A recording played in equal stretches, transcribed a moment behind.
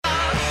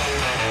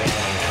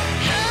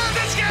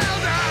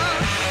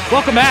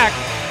Welcome back.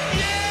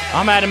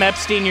 I'm Adam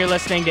Epstein. You're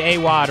listening to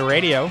AWadd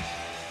Radio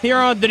here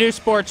on the new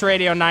Sports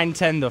Radio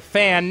 910 The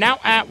Fan, now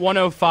at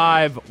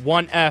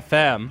 105.1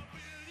 FM.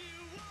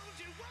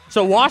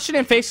 So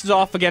Washington faces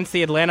off against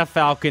the Atlanta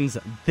Falcons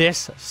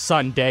this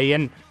Sunday,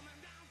 and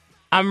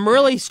I'm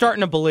really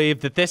starting to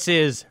believe that this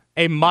is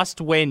a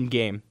must-win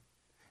game.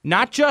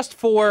 Not just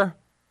for,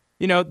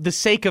 the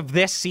sake of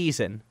this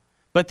season,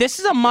 but this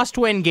is a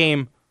must-win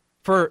game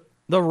for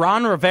the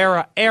Ron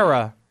Rivera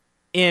era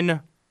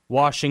in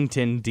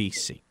Washington,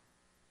 D.C.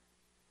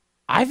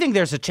 I think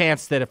there's a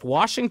chance that if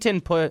Washington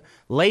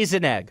lays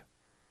an egg,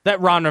 that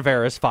Ron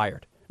Rivera is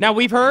fired. Now,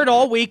 we've heard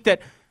all week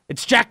that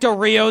it's Jack Del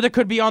Rio that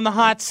could be on the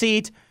hot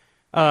seat.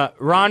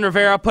 Ron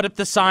Rivera put up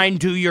the sign,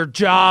 "Do your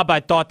job."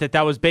 I thought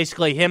that was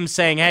basically him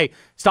saying, hey,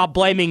 stop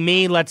blaming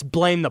me, let's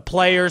blame the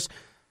players.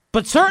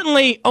 But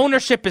certainly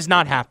ownership is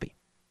not happy.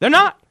 They're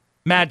not.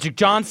 Magic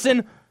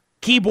Johnson,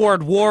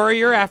 keyboard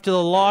warrior after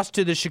the loss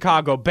to the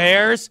Chicago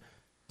Bears,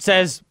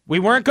 says we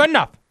weren't good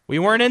enough. We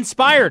weren't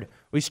inspired.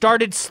 We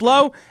started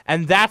slow,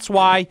 and that's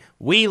why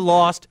we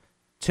lost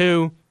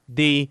to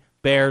the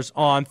Bears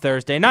on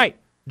Thursday night.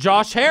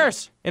 Josh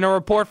Harris, in a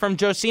report from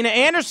Josina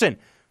Anderson,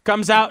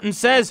 comes out and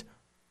says,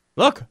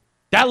 look,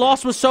 that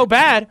loss was so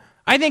bad,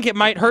 I think it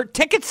might hurt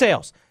ticket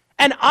sales.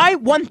 And I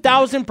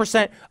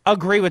 1,000%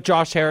 agree with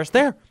Josh Harris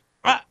there.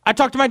 I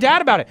talked to my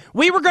dad about it.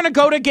 We were going to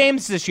go to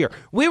games this year.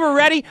 We were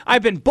ready.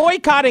 I've been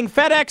boycotting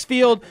FedEx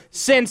Field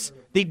since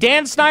the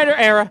Dan Snyder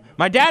era.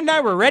 My dad and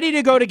I were ready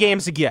to go to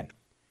games again.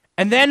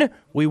 And then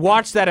we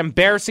watched that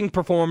embarrassing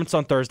performance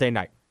on Thursday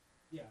night.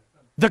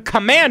 The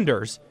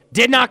Commanders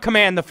did not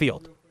command the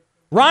field.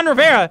 Ron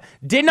Rivera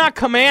did not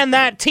command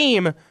that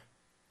team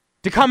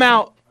to come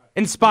out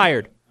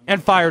inspired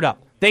and fired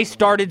up. They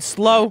started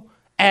slow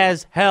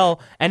as hell,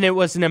 and it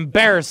was an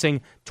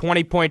embarrassing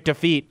 20-point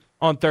defeat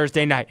on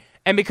Thursday night.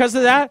 And because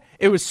of that,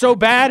 it was so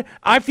bad.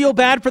 I feel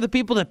bad for the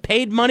people that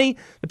paid money,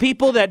 the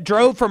people that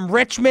drove from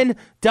Richmond,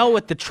 dealt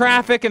with the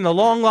traffic and the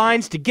long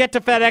lines to get to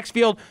FedEx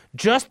Field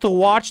just to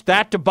watch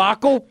that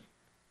debacle.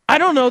 I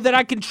don't know that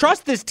I can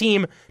trust this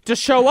team to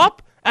show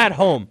up at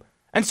home.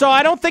 And so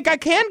I don't think I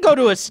can go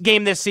to a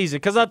game this season,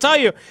 because I'll tell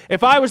you,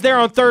 if I was there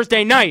on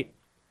Thursday night,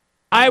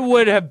 I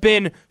would have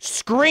been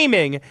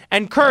screaming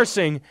and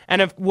cursing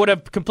and would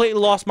have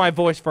completely lost my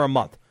voice for a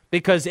month,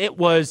 because it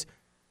was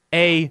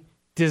a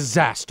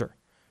disaster.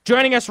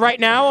 Joining us right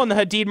now on the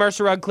Hadid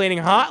Mercer Rug Cleaning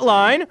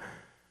Hotline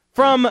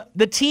from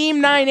the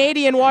Team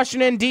 980 in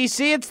Washington,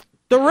 D.C., it's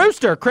the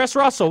Rooster, Chris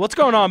Russell. What's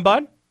going on,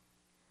 bud?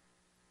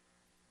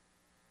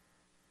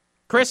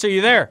 Chris, are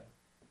you there?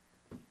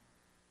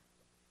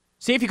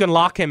 See if you can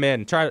lock him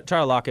in. Try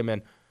to lock him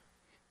in,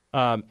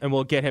 and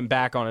we'll get him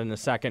back on in a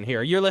second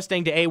here. You're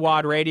listening to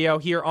AWadd Radio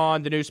here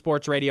on the new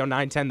Sports Radio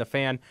 910 The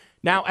Fan,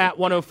 now at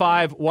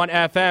 105.1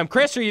 FM.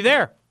 Chris, are you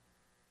there?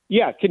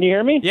 Yeah, can you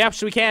hear me? Yep,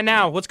 we can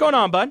now. What's going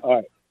on, bud? All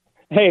right.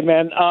 Hey,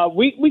 man,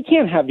 we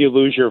can't have you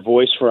lose your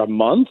voice for a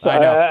month. I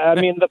know. I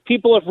mean, the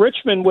people of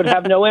Richmond would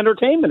have no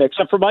entertainment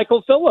except for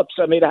Michael Phillips.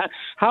 I mean,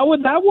 how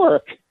would that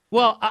work?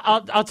 Well,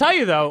 I'll tell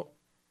you, though,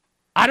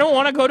 I don't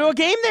want to go to a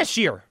game this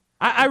year.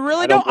 I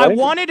really don't. I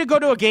wanted to go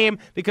to a game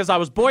because I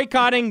was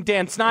boycotting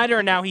Dan Snyder,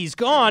 and now he's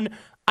gone.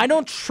 I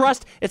don't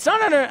trust – it's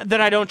not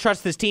that I don't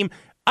trust this team.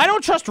 I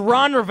don't trust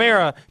Ron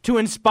Rivera to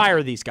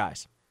inspire these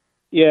guys.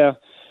 Yeah.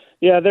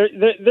 Yeah,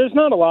 there's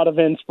not a lot of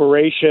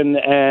inspiration,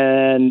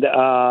 and,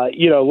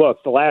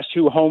 look, the last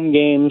two home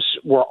games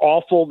were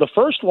awful. The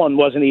first one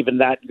wasn't even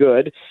that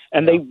good,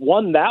 and they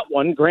won that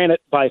one, granted,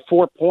 by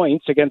 4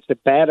 points against a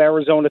bad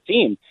Arizona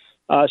team.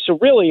 So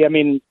really, I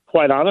mean,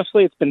 quite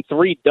honestly, it's been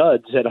 3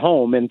 duds at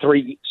home in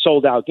 3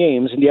 sold-out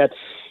games, and yet,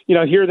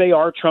 here they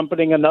are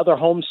trumpeting another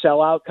home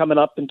sellout coming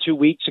up in 2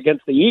 weeks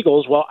against the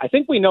Eagles. Well, I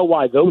think we know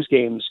why those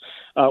games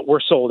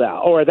were sold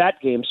out, or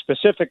that game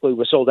specifically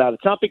was sold out.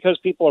 It's not because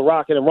people are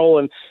rocking and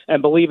rolling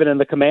and believing in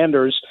the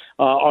Commanders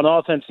on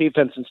offense,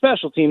 defense, and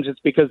special teams. It's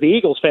because the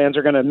Eagles fans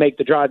are going to make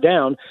the drive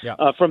down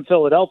from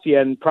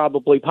Philadelphia and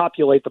probably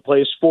populate the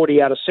place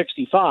 40 out of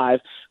 65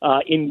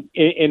 in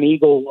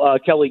Eagle,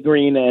 Kelly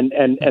Green,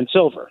 and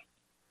Silver.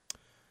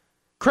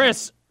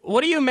 Chris,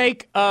 what do you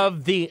make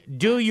of the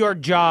 "Do Your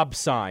Job"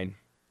 sign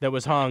that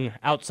was hung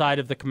outside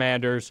of the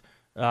Commanders'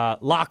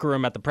 locker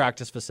room at the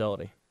practice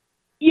facility?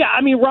 Yeah,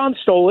 I mean, Ron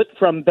stole it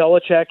from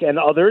Belichick and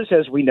others,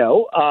 as we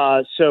know.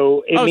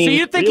 So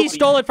you think he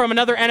stole it from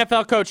another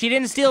NFL coach? He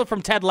didn't steal it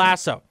from Ted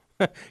Lasso.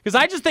 Because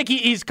I just think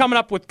he's coming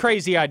up with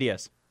crazy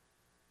ideas.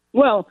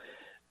 Well,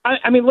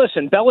 I mean,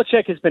 listen,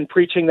 Belichick has been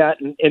preaching that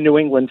in New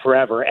England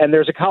forever. And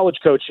there's a college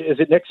coach, is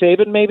it Nick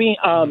Saban maybe,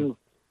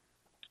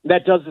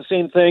 that does the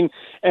same thing.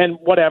 And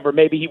whatever,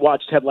 maybe he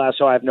watched Ted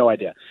Lasso, I have no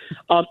idea.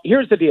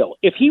 Here's the deal.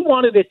 If he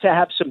wanted it to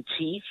have some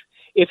teeth,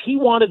 if he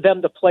wanted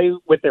them to play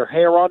with their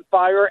hair on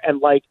fire and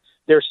like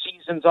their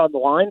season's on the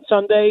line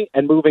Sunday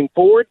and moving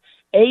forward,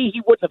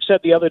 he wouldn't have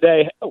said the other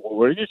day,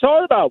 what are you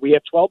talking about? We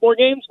have 12 more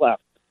games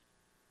left,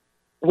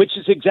 which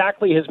is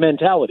exactly his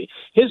mentality.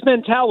 His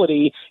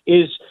mentality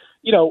is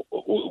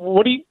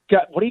what do you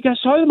got? What are you guys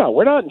talking about?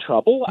 We're not in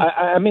trouble.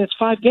 I mean, it's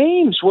 5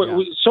 games.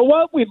 So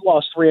what? We've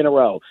lost 3 in a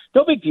row.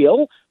 No big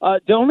deal.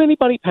 Don't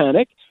anybody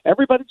panic.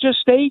 Everybody just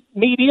stay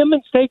medium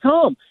and stay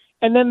calm.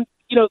 And then,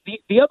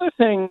 the other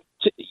thing,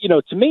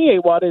 to me,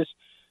 AWadd, is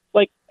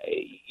like,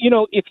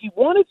 if he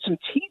wanted some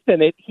teeth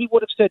in it, he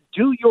would have said,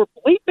 do your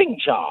bleeping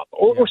job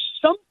or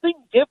something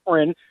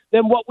different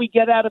than what we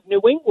get out of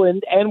New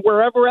England and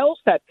wherever else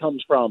that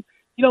comes from.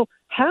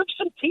 Have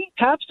some teeth,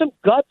 have some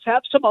guts,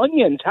 have some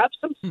onions, have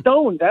some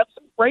stones, have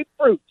some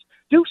grapefruits.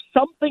 Do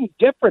something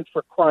different,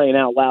 for crying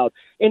out loud,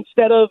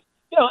 instead of,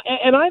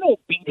 and I don't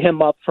beat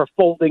him up for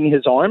folding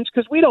his arms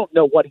because we don't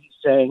know what he's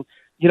saying,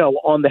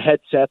 on the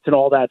headsets and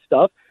all that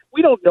stuff.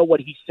 We don't know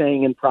what he's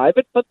saying in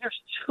private, but there's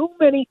too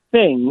many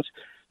things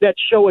that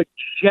show a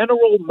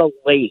general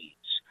malaise,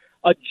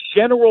 a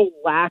general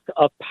lack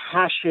of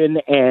passion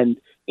and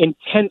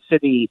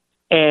intensity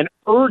and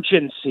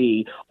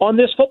urgency on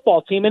this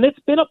football team. And it's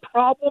been a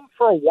problem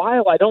for a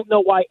while. I don't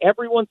know why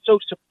everyone's so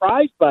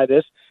surprised by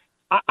this.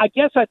 I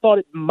guess I thought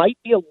it might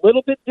be a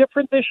little bit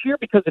different this year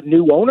because of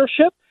new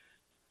ownership.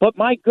 But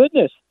my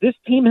goodness, this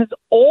team has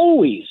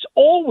always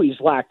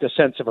lacked a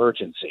sense of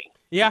urgency.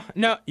 Yeah,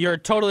 no, you're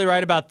totally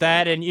right about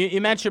that. And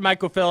you mentioned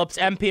Michael Phillips,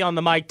 MP on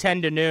the mic,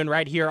 10 to noon,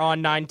 right here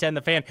on 910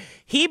 The Fan.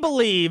 He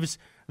believes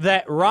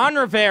that Ron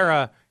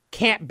Rivera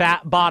can't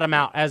bottom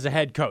out as a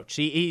head coach.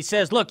 He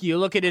says, look, you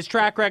look at his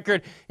track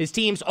record, his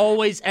teams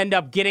always end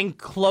up getting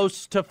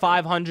close to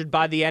 500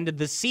 by the end of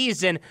the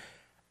season.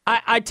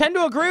 I tend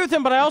to agree with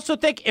him, but I also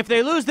think if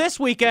they lose this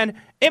weekend,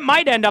 it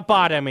might end up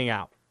bottoming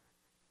out.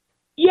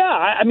 Yeah,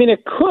 I mean,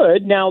 it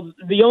could. Now,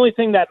 the only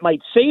thing that might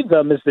save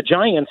them is the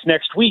Giants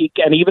next week,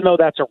 and even though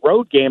that's a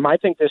road game, I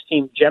think this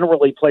team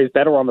generally plays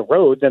better on the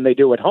road than they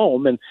do at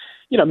home, and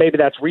maybe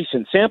that's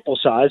recent sample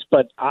size,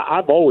 but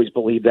I've always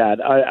believed that.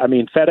 I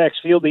mean, FedEx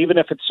Field, even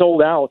if it's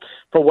sold out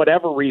for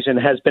whatever reason,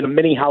 has been a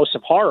mini house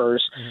of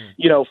horrors,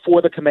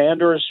 for the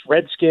Commanders,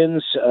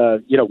 Redskins,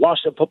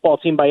 Washington football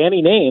team by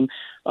any name.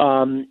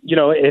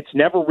 It's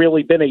never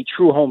really been a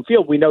true home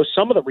field. We know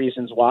some of the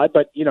reasons why,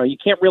 but, you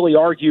can't really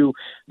argue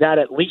that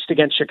at least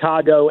against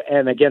Chicago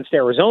and against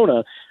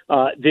Arizona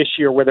this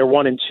year where they're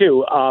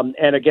 1-2,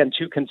 and again,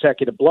 2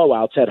 consecutive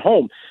blowouts at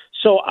home.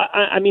 So,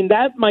 I mean,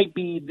 that might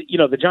be,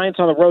 the Giants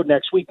on the road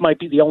next week might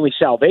be the only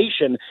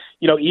salvation,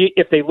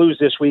 if they lose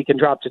this week and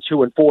drop to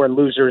 2-4 and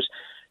losers,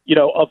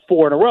 of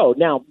 4 in a row.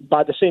 Now,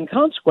 by the same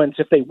consequence,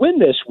 if they win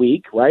this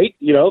week, right,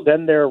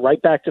 then they're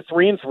right back to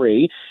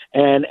 3-3.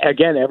 And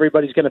again,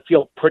 everybody's going to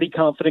feel pretty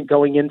confident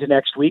going into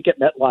next week at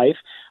MetLife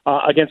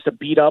against a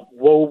beat up,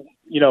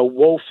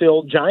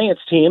 woe-filled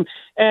Giants team.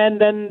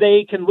 And then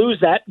they can lose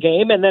that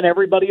game, and then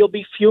everybody will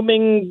be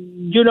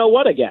fuming,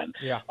 what again.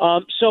 Yeah.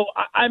 So,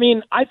 I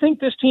mean, I think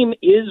this team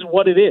is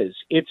what it is.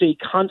 It's a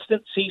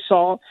constant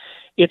seesaw.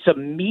 It's a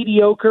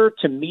mediocre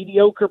to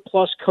mediocre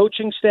plus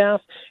coaching staff.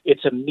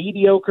 It's a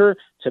mediocre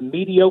to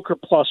mediocre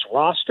plus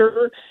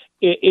roster.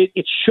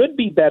 It should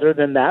be better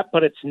than that,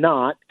 but it's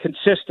not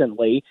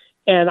consistently.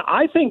 And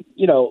I think,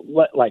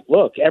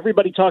 look,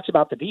 everybody talks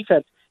about the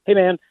defense. Hey,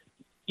 man,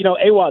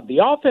 AWadd, the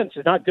offense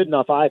is not good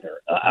enough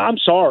either. I'm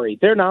sorry.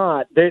 They're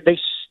not. They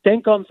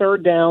stink on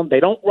third down. They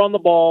don't run the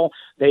ball.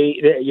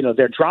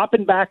 They're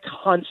dropping back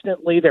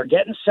constantly. They're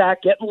getting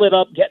sacked, getting lit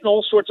up, getting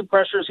all sorts of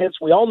pressures hits.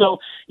 We all know,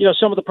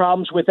 some of the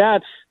problems with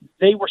that.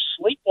 They were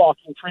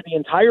sleepwalking through the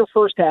entire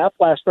first half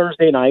last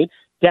Thursday night,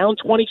 down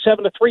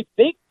 27-3.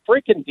 Big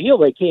freaking deal.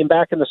 They came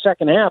back in the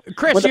second half.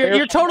 Chris,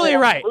 you're totally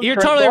right. You're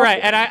totally right.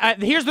 And I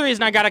here's the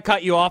reason I got to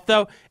cut you off,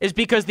 though, is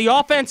because the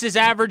offense is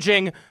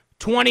averaging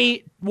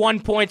 21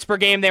 points per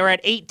game. They were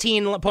at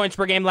 18 points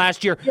per game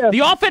last year. The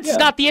offense is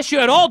not the issue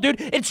at all,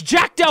 dude. It's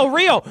Jack Del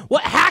Rio.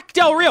 Hack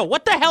Del Rio.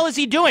 What the hell is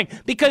he doing?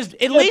 Because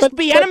at least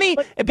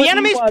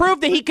Bieniemy's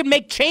proved that he can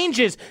make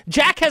changes.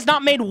 Jack has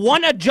not made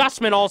one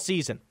adjustment all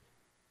season.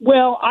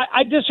 Well,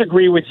 I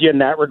disagree with you in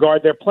that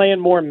regard. They're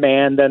playing more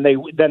man than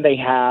they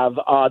have.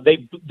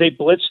 They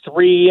blitzed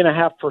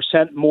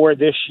 3.5% more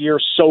this year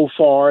so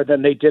far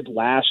than they did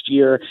last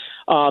year.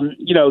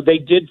 They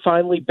did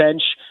finally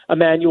bench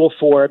Emmanuel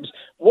Forbes.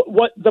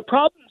 What the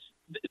problems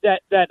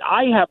that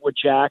I have with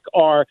Jack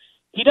are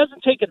he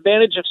doesn't take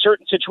advantage of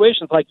certain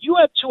situations. Like you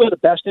have 2 of the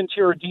best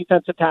interior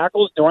defensive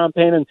tackles, Daron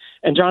Payne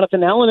and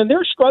Jonathan Allen, and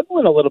they're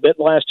struggling a little bit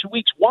in the last 2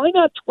 weeks. Why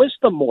not twist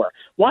them more?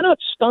 Why not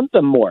stunt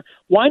them more?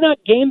 Why not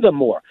game them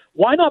more?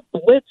 Why not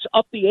blitz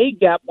up the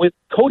A-gap with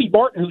Cody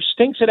Barton, who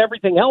stinks at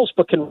everything else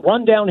but can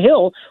run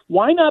downhill?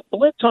 Why not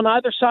blitz on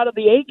either side of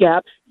the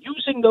A-gap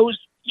using those,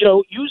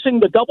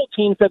 using the double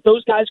teams that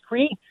those guys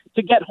create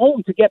to get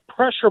home, to get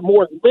pressure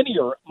more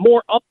linear,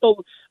 more up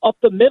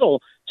the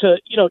middle, to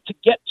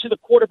get to the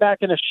quarterback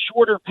in a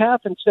shorter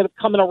path instead of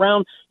coming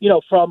around,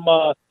 from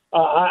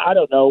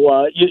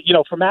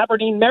from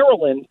Aberdeen,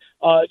 Maryland,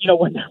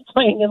 when they're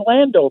playing in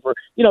Landover,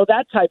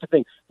 that type of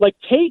thing. Like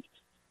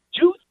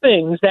do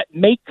things that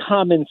make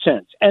common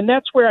sense. And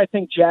that's where I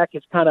think Jack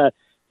is kind of,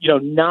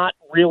 not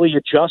really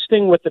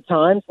adjusting with the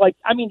times. Like,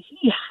 I mean,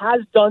 he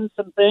has done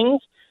some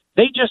things.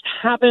 They just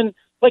haven't,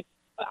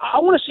 I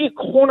want to see a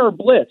corner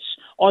blitz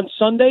on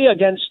Sunday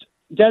against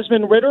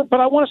Desmond Ridder, but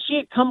I want to see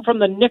it come from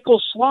the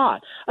nickel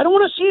slot. I don't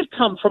want to see it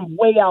come from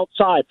way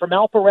outside, from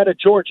Alpharetta,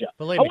 Georgia.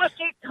 I want to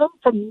see it come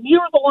from near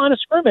the line of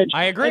scrimmage.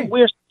 I agree. And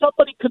where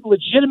somebody could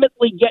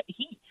legitimately get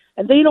heat.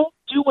 And they don't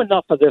do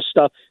enough of this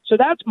stuff. So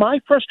that's my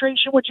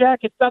frustration with Jack.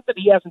 It's not that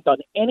he hasn't done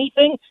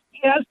anything. He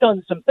has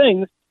done some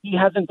things. He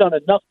hasn't done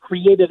enough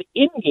creative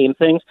in-game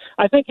things.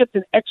 I think it's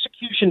an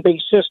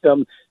execution-based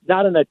system,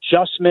 not an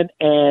adjustment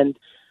and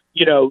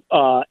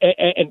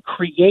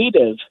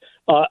creative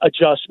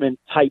adjustment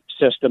type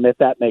system, if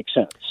that makes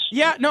sense.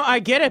 Yeah, no, I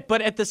get it.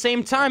 But at the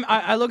same time,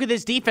 I look at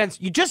this defense.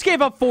 You just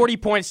gave up 40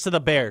 points to the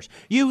Bears.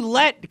 You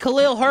let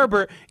Khalil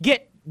Herbert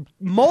get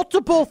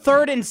multiple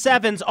 3rd and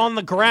 7s on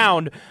the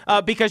ground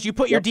because you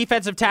put your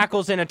defensive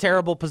tackles in a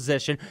terrible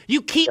position.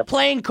 You keep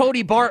playing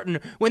Cody Barton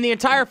when the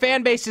entire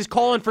fan base is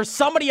calling for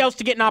somebody else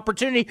to get an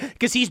opportunity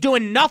because he's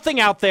doing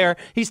nothing out there.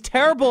 He's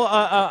terrible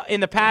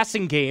in the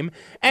passing game.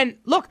 And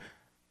look,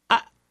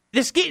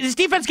 this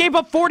defense gave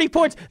up 40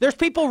 points. There's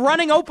people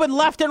running open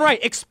left and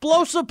right.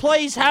 Explosive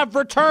plays have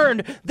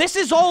returned. This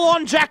is all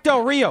on Jack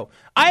Del Rio.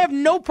 I have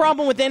no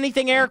problem with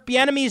anything Eric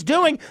Bieniemy is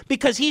doing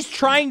because he's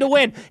trying to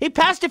win. He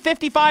passed it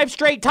 55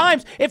 straight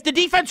times. If the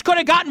defense could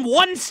have gotten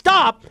one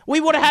stop, we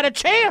would have had a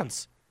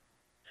chance.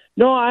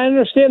 No, I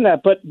understand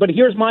that, but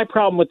here's my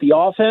problem with the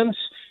offense.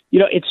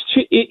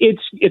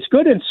 It's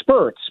good in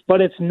spurts, but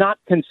it's not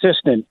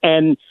consistent.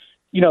 And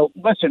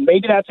listen,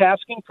 maybe that's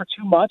asking for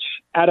too much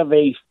out of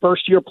a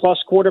first-year plus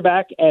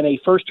quarterback and a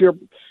first-year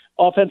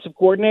offensive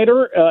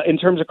coordinator in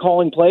terms of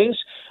calling plays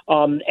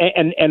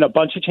and a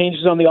bunch of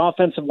changes on the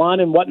offensive line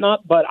and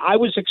whatnot. But I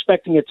was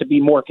expecting it to be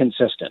more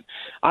consistent.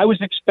 I was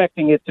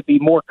expecting it to be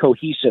more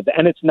cohesive,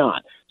 and it's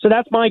not. So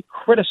that's my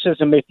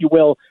criticism, if you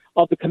will,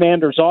 of the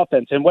Commanders'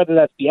 offense. And whether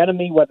that's the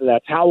enemy, whether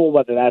that's Howell,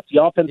 whether that's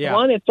the offensive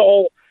line, it's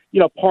all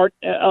part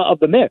of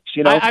the mix.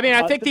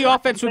 I think the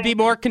offense would be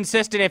more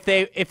consistent if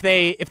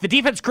the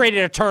defense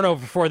created a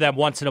turnover for them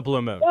once in a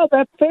blue moon. Well,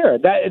 that's fair.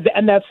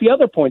 And that's the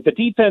other point. The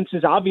defense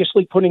is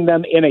obviously putting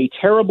them in a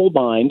terrible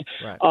bind,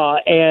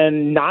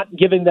 and not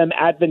giving them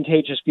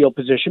advantageous field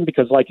position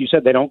because, like you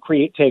said, they don't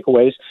create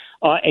takeaways.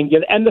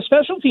 And the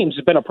special teams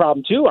has been a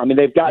problem too. I mean,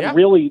 they've gotten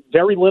really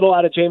very little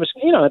out of Jameis.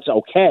 It's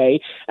okay.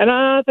 And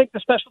I think the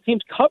special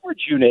teams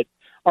coverage unit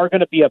are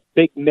going to be a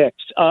big mess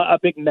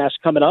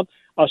coming up.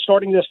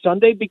 Starting this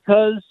Sunday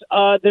because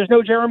there's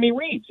no Jeremy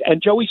Reeves.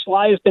 And Joey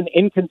Sly has been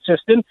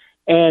inconsistent.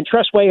 And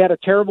Tressway had a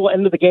terrible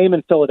end of the game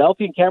in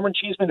Philadelphia. And Cameron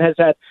Cheeseman has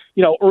had,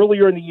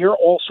 earlier in the year,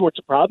 all sorts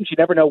of problems. You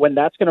never know when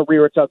that's going to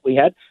rear its ugly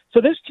head. So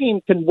this team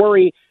can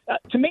worry.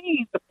 To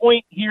me, the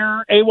point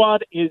here, AWadd,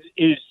 is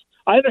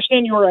I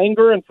understand your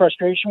anger and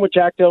frustration with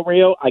Jack Del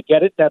Rio. I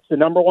get it. That's the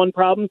number one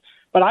problem.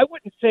 But I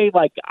wouldn't say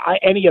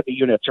any of the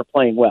units are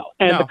playing well.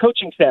 And the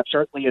coaching staff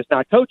certainly is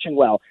not coaching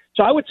well.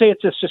 So I would say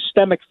it's a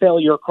systemic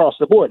failure across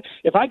the board.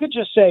 If I could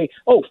just say,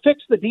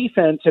 fix the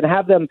defense and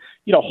have them,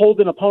 hold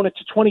an opponent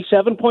to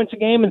 27 points a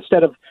game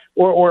instead of,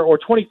 or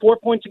 24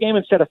 points a game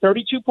instead of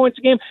 32 points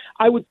a game,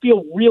 I would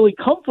feel really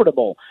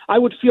comfortable. I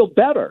would feel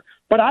better.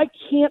 But I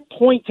can't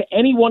point to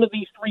any one of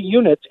these three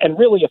units and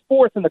really a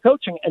fourth in the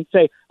coaching and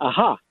say,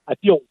 aha, I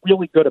feel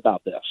really good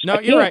about this. No,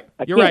 you're right.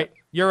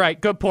 You're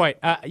right. Good point.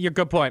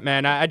 Good point,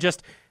 man.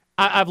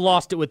 I've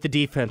lost it with the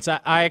defense.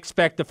 I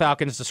expect the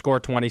Falcons to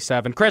score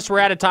 27. Chris, we're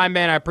out of time,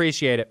 man. I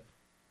appreciate it.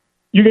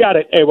 You got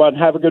it, AWadd.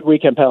 Have a good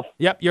weekend, pal.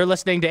 Yep, you're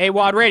listening to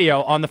AWadd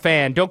Radio on The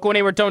Fan. Don't go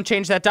anywhere. Don't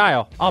change that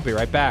dial. I'll be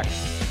right back.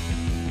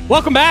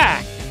 Welcome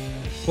back.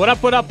 What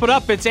up?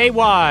 It's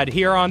AWadd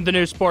here on the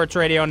new Sports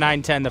Radio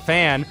 910 The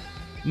Fan.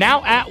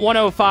 Now at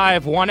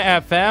 105.1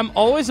 FM.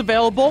 Always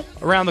available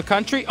around the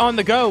country on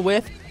the go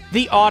with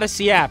the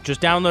Odyssey app.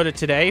 Just download it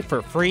today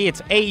for free.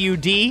 It's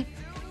AUDACY,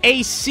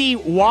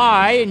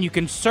 and you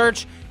can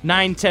search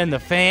 910 The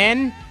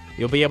Fan.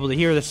 You'll be able to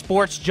hear the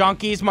Sports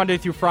Junkies Monday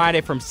through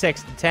Friday from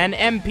 6 to 10.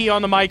 MP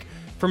on the mic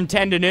from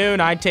 10 to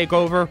noon. I take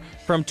over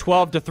from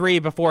 12 to 3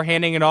 before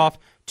handing it off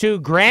to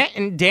Grant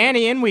and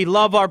Danny. And we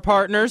love our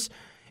partners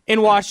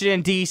in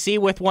Washington, D.C.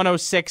 with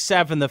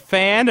 106.7 The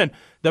Fan. And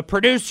the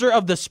producer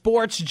of the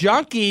Sports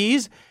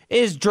Junkies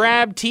is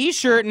Drab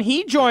T-shirt, and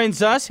he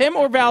joins us, him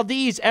or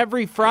Valdez,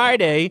 every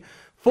Friday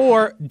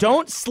for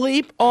Don't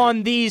Sleep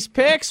on These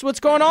Picks.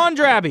 What's going on,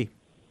 Drabby?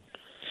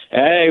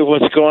 Hey,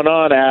 what's going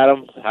on,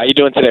 Adam? How you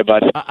doing today,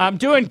 bud? I'm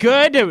doing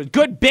good. It was a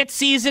good bit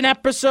season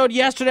episode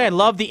yesterday. I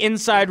love the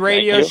inside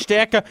radio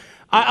shtick.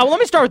 Let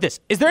me start with this.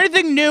 Is there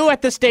anything new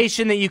at the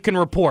station that you can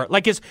report?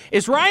 Like, is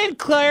Ryan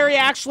Clary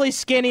actually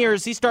skinny, or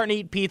is he starting to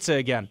eat pizza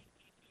again?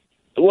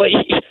 Well,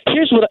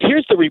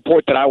 here's the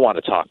report that I want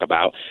to talk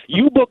about.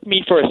 You booked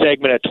me for a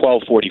segment at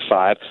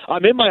 12:45.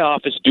 I'm in my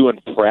office doing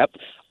prep.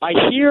 I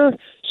hear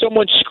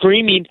someone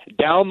screaming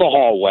down the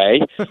hallway.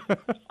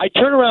 I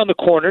turn around the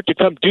corner to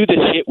come do this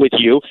hit with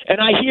you,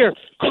 and I hear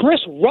Chris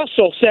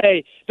Russell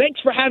say, "Thanks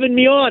for having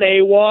me on,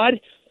 AWadd."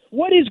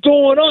 What is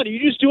going on? Are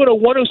you just doing a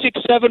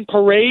 106.7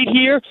 parade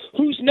here?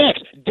 Who's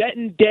next?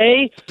 Denton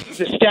Day,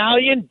 the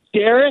Stallion,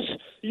 Darris?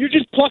 You're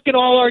just plucking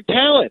all our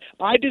talent.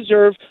 I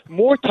deserve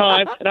more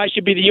time, and I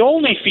should be the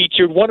only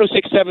featured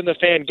 106.7 The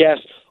Fan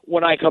guest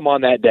when I come on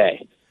that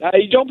day.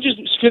 You don't just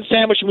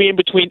sandwich me in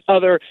between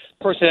other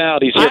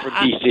personalities here from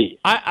D.C.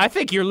 I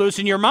think you're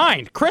losing your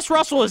mind. Chris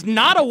Russell is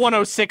not a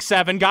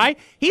 106.7 guy.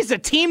 He's a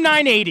Team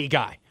 980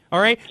 guy. All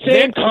right?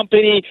 Same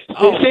company.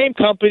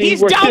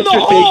 He's We're down the sister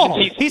hall.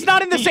 stations. He's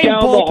not in the same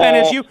bullpen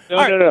as you.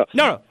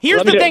 No.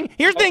 Here's the thing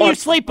you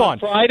sleep on.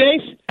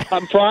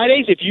 On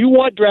Fridays, if you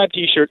want Drab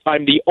T-shirt,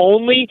 I'm the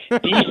only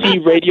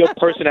DC radio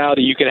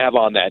personality you can have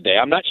on that day.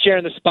 I'm not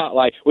sharing the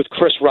spotlight with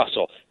Chris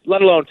Russell,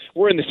 let alone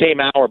we're in the same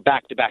hour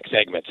back-to-back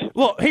segments.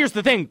 Well, here's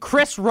the thing.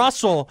 Chris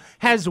Russell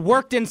has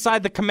worked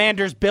inside the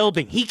Commanders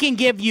building. He can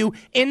give you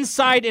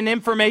insight and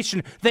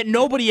information that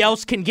nobody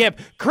else can give.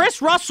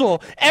 Chris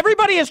Russell,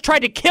 everybody has tried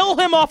to kill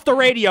him off the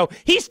radio.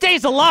 He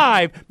stays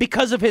alive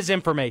because of his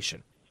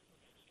information.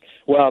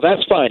 Well,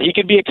 that's fine. He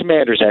can be a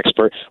Commanders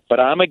expert, but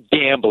I'm a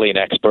gambling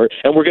expert,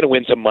 and we're going to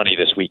win some money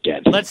this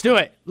weekend. Let's do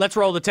it. Let's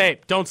roll the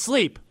tape. Don't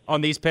sleep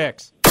on these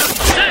picks.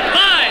 Set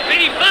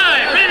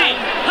 585, ready.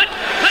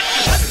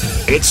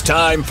 It's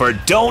time for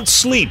Don't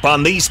Sleep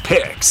on These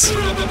Picks.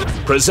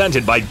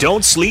 Presented by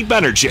Don't Sleep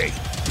Energy.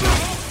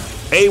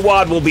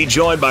 AWadd will be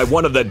joined by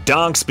one of the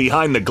donks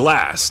behind the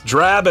glass,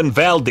 Drab and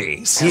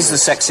Valdez. He's the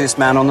sexiest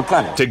man on the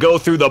planet. To go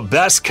through the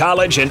best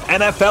college and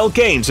NFL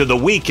games of the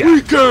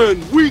weekend.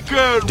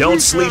 Don't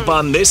sleep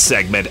on this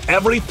segment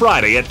every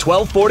Friday at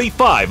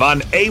 12:45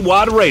 on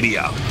AWadd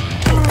Radio.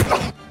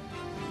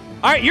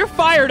 All right, you're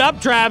fired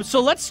up, Drab. So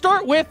let's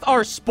start with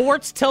our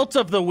sports tilt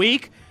of the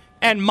week.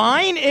 And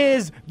mine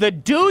is the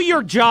do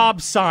your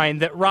job sign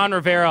that Ron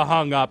Rivera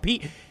hung up.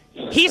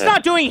 He's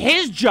not doing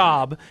his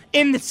job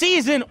in the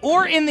season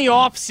or in the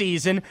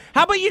offseason.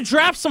 How about you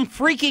draft some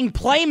freaking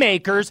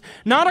playmakers,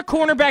 not a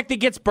cornerback that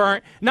gets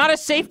burnt, not a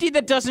safety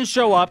that doesn't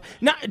show up,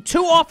 not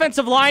two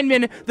offensive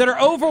linemen that are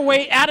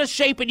overweight, out of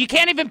shape, and you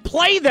can't even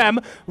play them.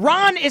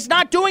 Ron is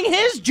not doing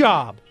his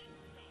job.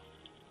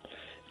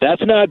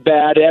 That's not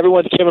bad.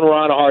 Everyone's giving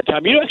Ron a hard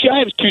time. Actually, I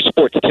have two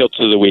sports tilts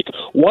of the week.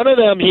 One of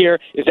them here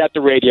is at the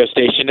radio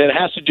station, and it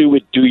has to do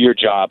with do your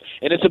job.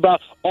 And it's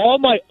about all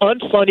my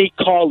unfunny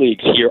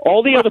colleagues here,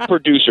 all the other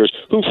producers,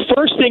 who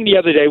first thing the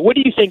other day, what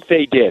do you think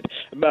they did?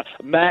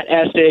 Matt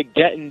Essig,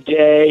 Denton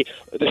Day,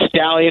 the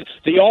Stallion,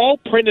 they all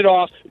printed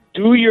off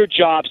do your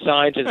job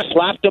signs and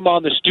slapped them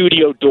on the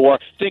studio door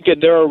thinking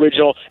they're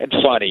original and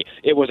funny.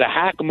 It was a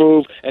hack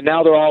move, and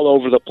now they're all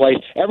over the place.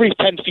 Every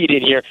 10 feet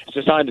in here is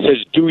a sign that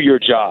says do your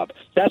job.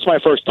 That's my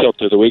first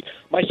tilt of the week.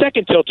 My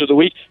second tilt of the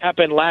week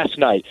happened last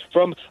night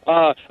from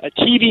a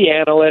TV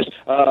analyst,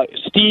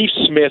 Steve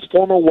Smith,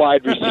 former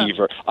wide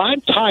receiver.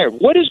 I'm tired.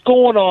 What is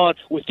going on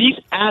with these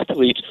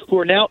athletes who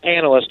are now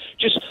analysts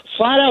just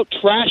flat out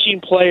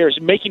trashing players,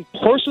 making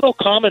personal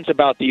comments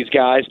about these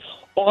guys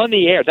on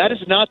the air? That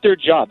is not their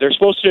job. They're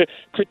supposed to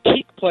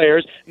critique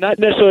players, not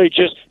necessarily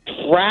just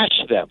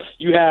trash them.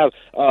 You have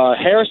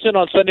Harrison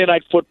on Sunday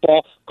Night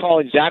Football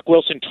calling Zach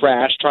Wilson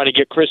trash, trying to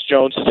get Chris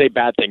Jones to say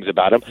bad things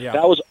about him. Yeah.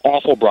 That was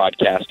awful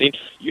broadcasting.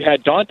 You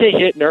had Dante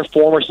Hittner,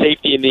 former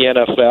safety in the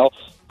NFL,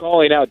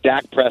 calling out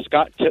Dak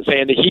Prescott,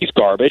 saying that he's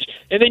garbage.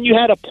 And then you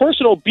had a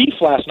personal beef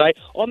last night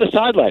on the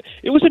sideline.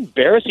 It was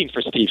embarrassing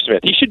for Steve Smith.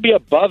 He should be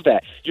above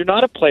that. You're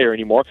not a player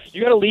anymore.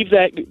 You got to leave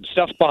that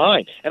stuff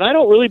behind. And I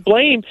don't really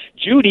blame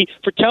Judy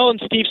for telling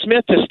Steve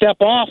Smith to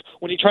step off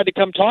when he tried to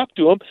come talk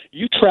to him.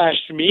 You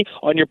trashed me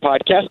on your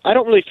podcast. I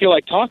don't really feel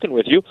like talking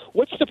with you.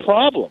 What's the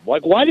problem?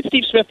 Like, why did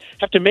Steve Smith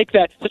have to make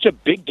that such a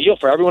big deal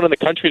for everyone in the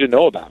country to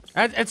know about?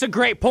 That's a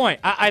great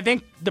point. I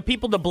think the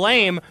people to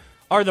blame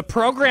are the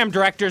program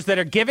directors that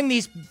are giving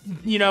these,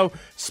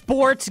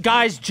 sports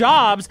guys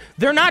jobs.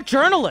 They're not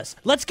journalists.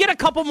 Let's get a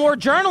couple more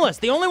journalists.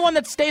 The only one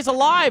that stays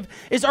alive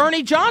is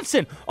Ernie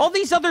Johnson. All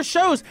these other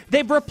shows,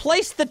 they've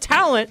replaced the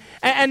talent,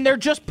 and they're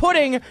just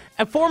putting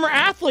former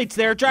athletes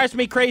there. It drives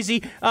me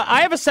crazy.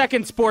 I have a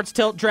second sports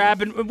tilt,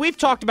 Drab, and we've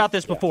talked about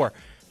this before.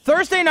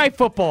 Thursday Night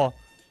Football,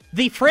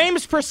 the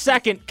frames per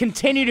second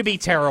continue to be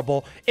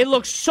terrible. It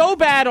looks so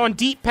bad on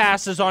deep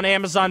passes on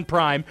Amazon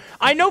Prime.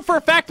 I know for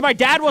a fact my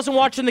dad wasn't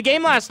watching the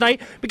game last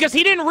night because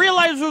he didn't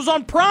realize it was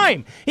on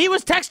Prime. He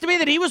was texting me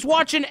that he was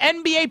watching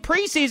NBA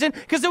preseason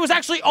because it was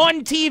actually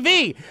on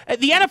TV.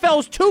 The NFL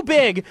is too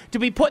big to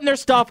be putting their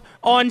stuff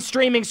on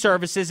streaming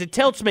services. It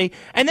tilts me.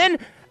 And then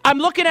I'm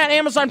looking at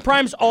Amazon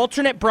Prime's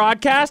alternate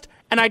broadcast,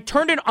 and I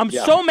turned it. I'm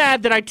so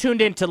mad that I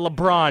tuned into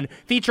LeBron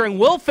featuring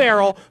Will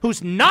Ferrell,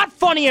 who's not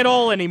funny at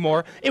all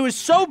anymore. It was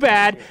so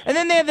bad. And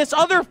then they had this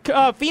other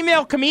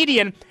female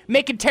comedian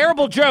making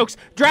terrible jokes.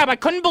 Drab, I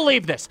couldn't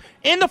believe this.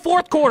 In the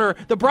fourth quarter,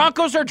 the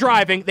Broncos are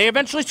driving. They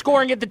eventually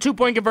scoring at the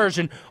 2-point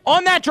conversion.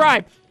 On that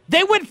drive,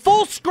 they went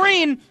full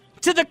screen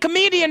to the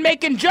comedian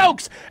making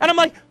jokes. And I'm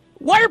like,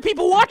 why are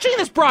people watching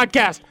this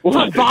broadcast? For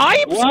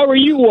vibes? Why were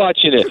you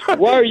watching it?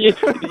 Why are you?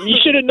 You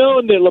should have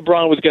known that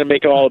LeBron was going to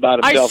make it all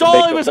about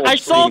himself. I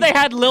saw they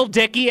had Lil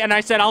Dicky, and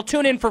I said I'll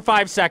tune in for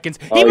 5 seconds.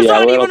 He was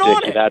not even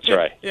on it. That's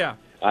right. Yeah.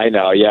 I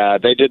know. Yeah,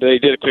 they did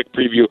a quick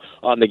preview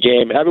on the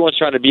game. Everyone's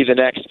trying to be the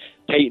next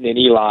Peyton and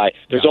Eli.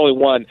 There's only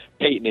one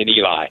Peyton and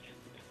Eli.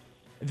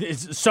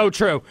 It's so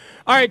true.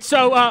 All right,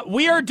 so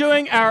we are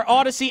doing our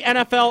Odyssey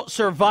NFL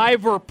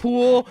Survivor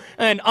Pool,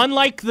 and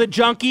unlike the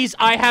Junkies,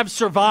 I have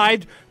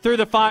survived through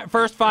the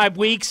first 5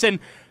 weeks, and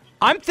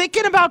I'm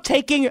thinking about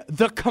taking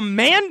the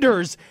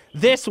Commanders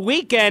this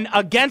weekend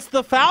against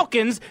the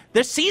Falcons.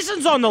 The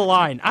season's on the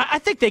line. I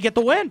think they get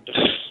the win.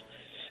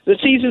 The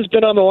season's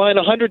been on the line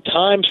 100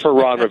 times for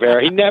Ron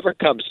Rivera. He never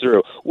comes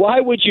through. Why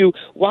would you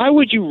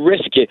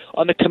risk it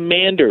on the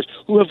Commanders,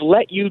 who have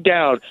let you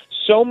down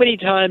so many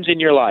times in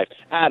your life?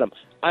 Adam,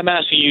 I'm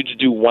asking you to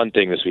do one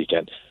thing this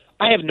weekend.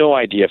 I have no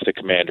idea if the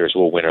Commanders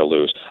will win or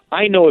lose.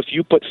 I know if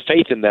you put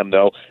faith in them,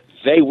 though,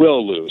 they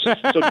will lose.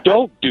 So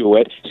don't do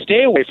it.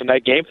 Stay away from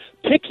that game.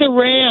 Pick the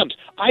Rams.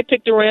 I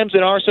picked the Rams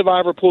in our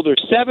Survivor Pool. They're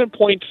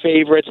 7-point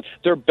favorites.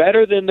 They're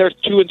better than their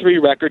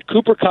 2-3 record.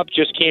 Cooper Kupp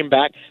just came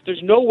back.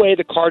 There's no way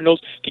the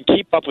Cardinals can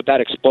keep up with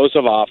that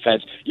explosive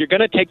offense. You're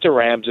going to take the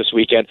Rams this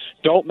weekend.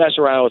 Don't mess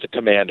around with the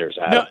Commanders,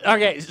 Adam. No,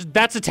 okay,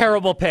 that's a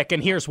terrible pick,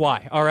 and here's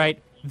why, all right?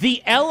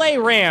 The LA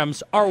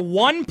Rams are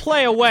one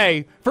play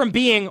away from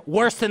being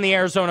worse than the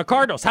Arizona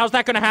Cardinals. How's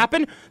that going to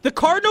happen? The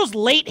Cardinals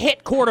late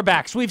hit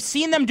quarterbacks. We've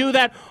seen them do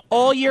that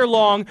all year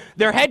long.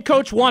 Their head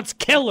coach wants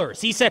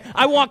killers. He said,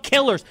 I want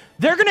killers.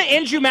 They're going to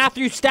injure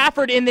Matthew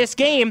Stafford in this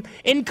game.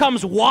 In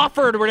comes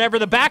Wofford or whatever,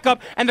 the backup,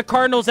 and the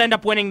Cardinals end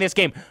up winning this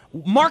game.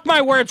 Mark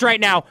my words right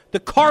now, the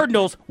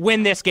Cardinals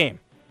win this game.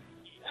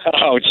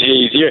 Oh,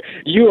 geez,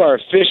 you are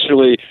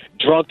officially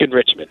drunk in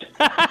Richmond.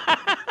 All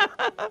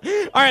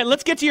right,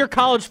 let's get to your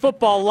college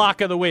football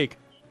lock of the week.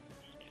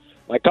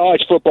 My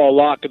college football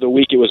lock of the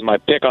week, it was my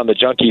pick on the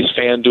Junkies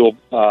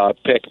FanDuel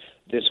pick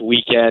this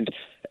weekend,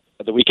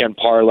 the weekend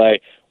parlay.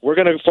 We're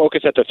going to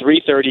focus at the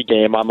 3:30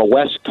 game. I'm a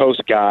West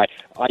Coast guy.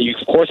 You,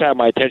 of course, have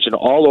my attention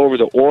all over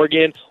the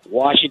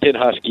Oregon-Washington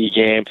Husky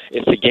game.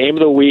 It's the game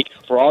of the week.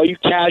 For all you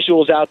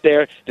casuals out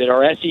there that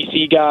are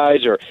SEC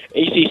guys or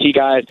ACC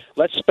guys,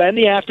 let's spend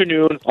the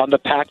afternoon on the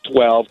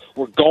Pac-12.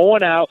 We're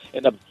going out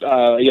in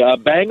a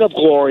bang of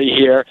glory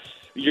here.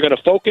 You're going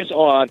to focus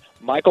on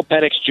Michael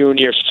Penix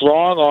Jr.,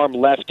 strong-arm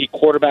lefty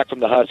quarterback from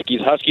the Huskies.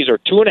 Huskies are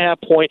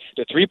 2.5-point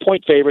to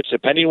 3-point favorites,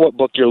 depending on what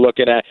book you're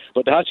looking at.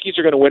 But the Huskies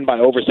are going to win by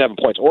over 7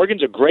 points.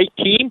 Oregon's a great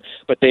team,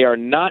 but they are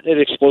not an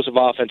explosive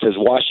offense as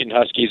Washington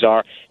Huskies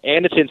are,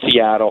 and it's in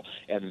Seattle.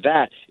 And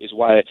that is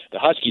why the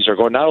Huskies are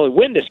going to not only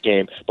win this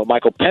game, but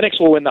Michael Penix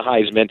will win the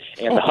Heisman,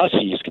 and the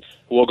Huskies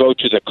will go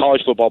to the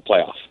college football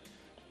playoff.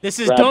 This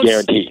is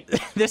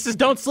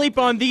Don't Sleep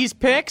on These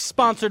Picks,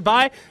 sponsored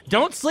by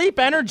Don't Sleep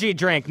Energy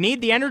Drink. Need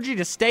the energy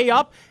to stay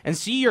up and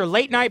see your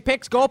late-night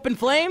picks go up in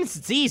flames?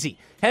 It's easy.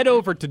 Head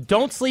over to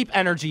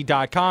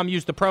don'tsleepenergy.com.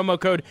 Use the promo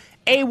code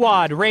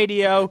AWadd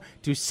Radio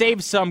to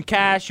save some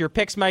cash. Your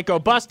picks might go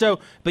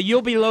busto, but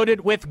you'll be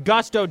loaded with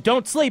gusto.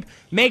 Don't Sleep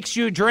makes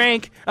you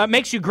great.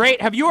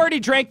 Have you already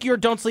drank your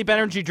Don't Sleep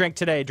Energy Drink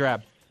today,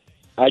 Drab?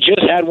 I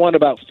just had one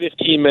about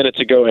 15 minutes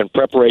ago in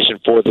preparation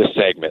for this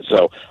segment,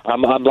 so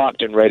I'm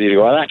locked and ready to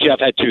go. I've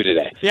had two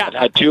today. Yeah. I've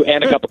had two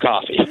and a cup of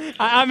coffee.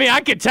 I mean, I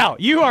could tell.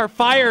 You are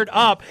fired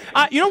up.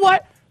 You know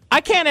what?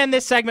 I can't end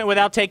this segment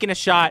without taking a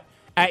shot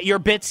at your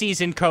bit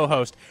season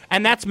co-host,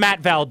 and that's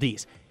Matt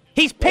Valdez.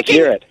 He's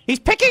picking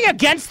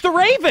against the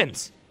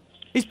Ravens.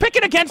 He's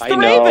picking against the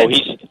Ravens.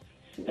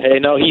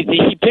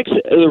 He picks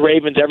the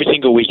Ravens every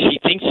single week. He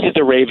thinks he's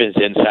the Ravens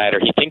insider.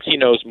 He thinks he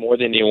knows more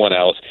than anyone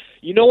else.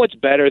 You know what's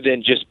better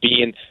than just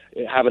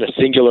having a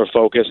singular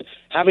focus?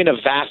 Having a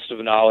vast of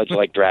knowledge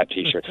like Drab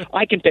T-shirt.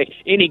 I can pick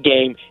any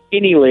game,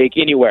 any league,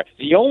 anywhere.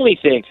 The only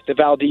thing that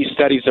Valdez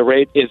studies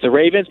is the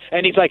Ravens,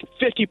 and he's like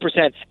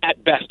 50%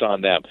 at best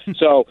on them.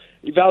 So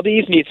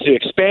Valdez needs to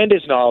expand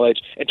his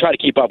knowledge and try to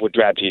keep up with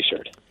Drab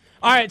T-shirt.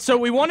 All right, so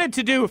we wanted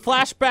to do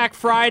Flashback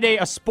Friday,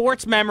 a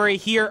sports memory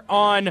here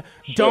on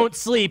Don't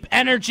Sleep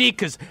Energy,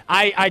 because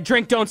I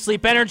drink Don't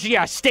Sleep Energy.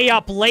 I stay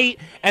up late,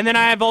 and then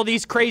I have all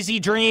these crazy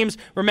dreams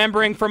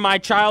remembering from my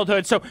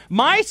childhood. So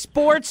my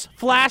sports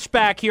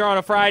flashback here on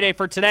a Friday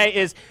for today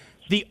is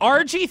the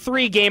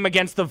RG3 game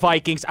against the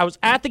Vikings. I was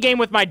at the game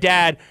with my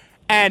dad,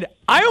 and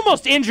I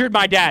almost injured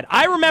my dad.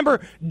 I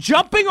remember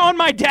jumping on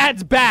my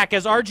dad's back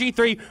as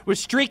RG3 was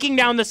streaking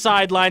down the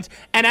sidelines,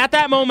 and at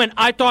that moment,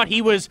 I thought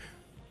he was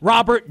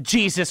Robert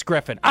Jesus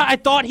Griffin. I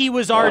thought he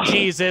was our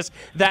Jesus.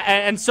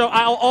 And so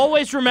I'll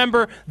always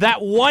remember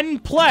that one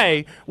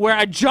play where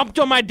I jumped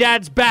on my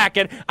dad's back.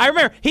 And I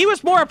remember he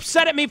was more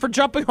upset at me for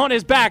jumping on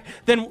his back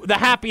than the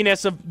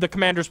happiness of the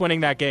Commanders winning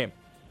that game.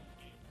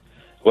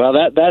 Well,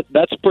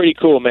 that's pretty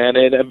cool, man.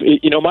 And,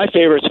 my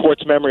favorite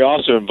sports memory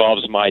also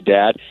involves my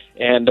dad.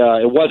 And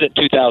it wasn't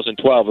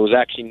 2012. It was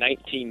actually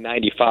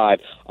 1995,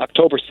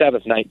 October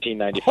 7th,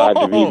 1995,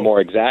 to be more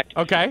exact.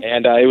 Okay.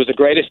 And it was the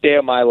greatest day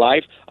of my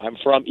life. I'm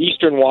from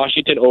eastern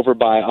Washington, over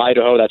by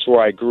Idaho. That's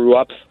where I grew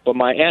up. But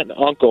my aunt and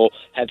uncle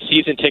had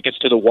season tickets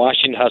to the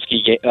Washington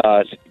Husky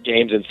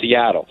games in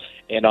Seattle.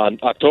 And on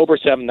October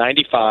 7th,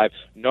 95,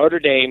 Notre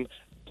Dame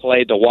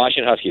played the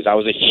Washington Huskies. I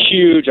was a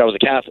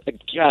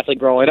Catholic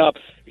growing up,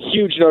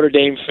 huge Notre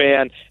Dame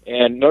fan,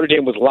 and Notre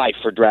Dame was life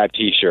for Drab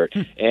T-shirt.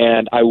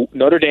 And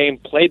Notre Dame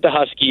played the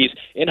Huskies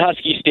in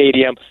Husky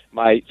Stadium.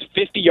 My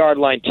 50-yard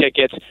line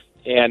tickets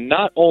And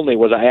not only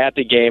was I at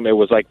the game, it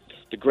was like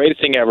the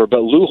greatest thing ever,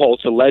 but Lou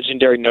Holtz, the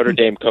legendary Notre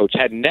Dame coach,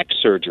 had neck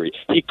surgery.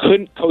 He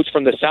couldn't coach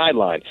from the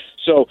sideline.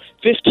 So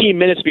 15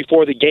 minutes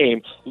before the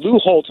game, Lou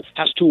Holtz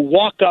has to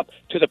walk up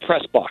to the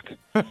press box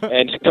or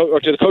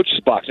to the coach's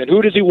box. And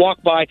who does he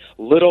walk by?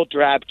 Little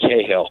Drab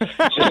Cahill.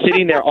 Just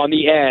sitting there on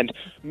the end,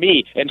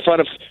 me, in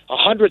front of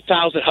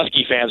 100,000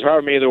 Husky fans,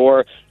 however many there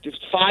were,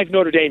 just 5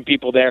 Notre Dame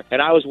people there,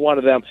 and I was one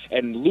of them,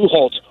 and Lou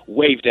Holtz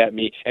waved at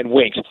me and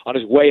winked on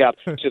his way up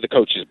to the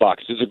coach's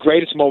box. It was the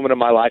greatest moment of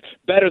my life,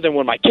 better than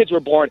when my kids were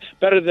born,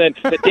 better than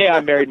the day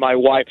I married my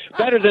wife,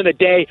 better than the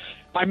day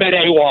I met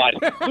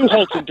AWadd. Lou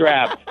Holtz and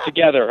Drab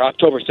together,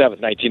 October 7th,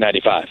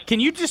 1995. Can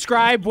you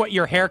describe what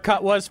your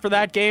haircut was for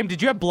that game?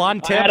 Did you have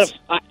blonde tips?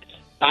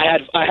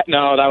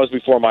 No, that was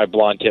before my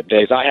blonde tip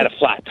days. I had a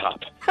flat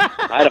top.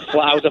 I was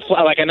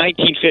like a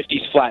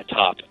 1950s flat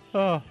top.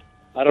 Oh.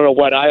 I don't know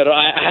what. I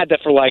had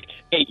that for like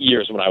 8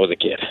 years when I was a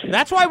kid.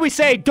 That's why we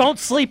say don't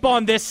sleep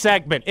on this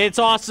segment. It's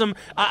awesome.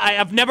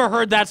 I've never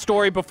heard that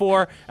story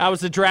before. That was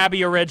the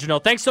Drabby original.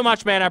 Thanks so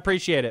much, man. I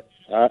appreciate it.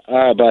 All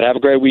right, bud. Have a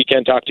great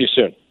weekend. Talk to you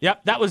soon.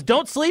 Yep, that was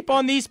Don't Sleep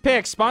on These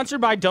Picks,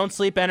 sponsored by Don't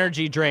Sleep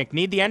Energy Drink.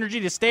 Need the energy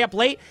to stay up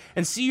late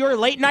and see your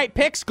late-night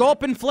picks go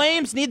up in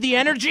flames? Need the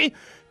energy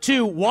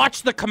to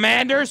watch the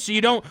Commanders so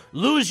you don't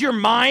lose your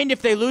mind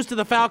if they lose to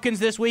the Falcons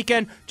this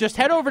weekend? Just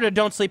head over to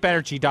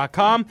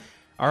don'tsleepenergy.com,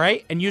 all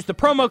right, and use the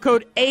promo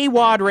code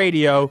AWadd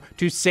Radio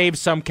to save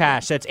some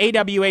cash. That's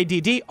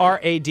AWadd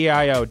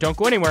Radio. Don't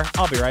go anywhere.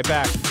 I'll be right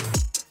back.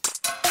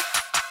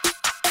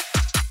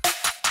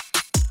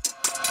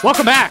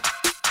 Welcome back.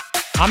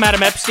 I'm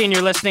Adam Epstein.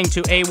 You're listening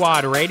to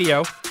AWadd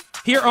Radio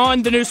here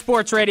on the new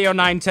Sports Radio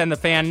 910 The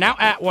Fan, now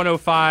at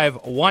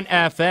 105.1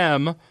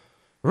 FM.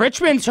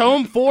 Richmond's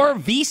home for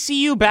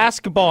VCU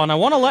basketball, and I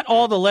want to let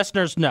all the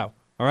listeners know,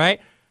 all right?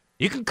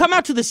 You can come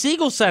out to the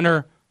Siegel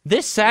Center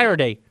this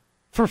Saturday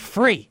for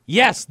free.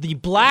 Yes, the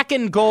black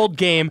and gold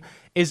game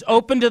is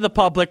open to the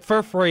public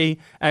for free,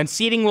 and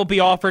seating will be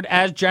offered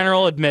as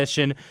general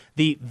admission.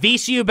 The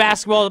VCU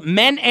basketball,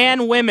 men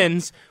and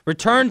women's,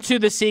 return to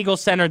the Siegel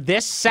Center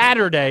this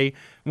Saturday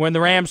when the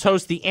Rams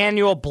host the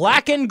annual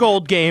black and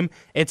gold game.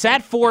 It's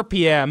at 4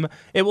 p.m.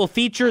 It will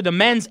feature the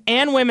men's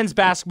and women's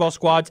basketball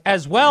squads,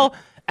 as well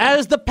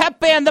as the Pep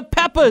Band, the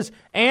Peppas,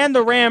 and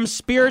the Rams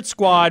Spirit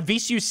Squad.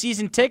 VCU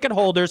season ticket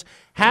holders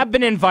have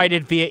been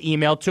invited via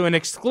email to an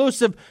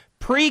exclusive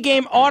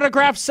pregame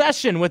autograph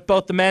session with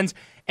both the men's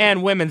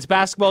and women's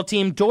basketball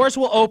team. Doors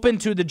will open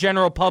to the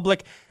general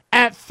public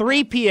at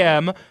 3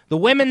 p.m. The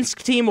women's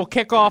team will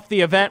kick off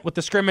the event with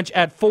the scrimmage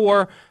at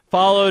 4,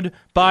 followed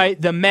by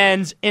the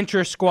men's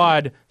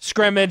inter-squad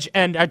scrimmage.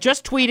 And I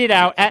just tweeted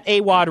out at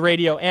AWadd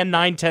Radio and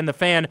 910 The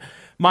Fan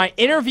my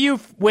interview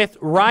with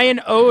Ryan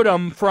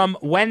Odom from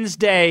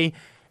Wednesday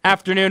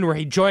afternoon, where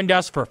he joined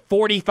us for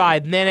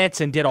 45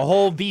 minutes and did a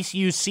whole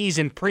VCU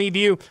season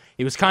preview.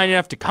 He was kind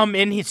enough to come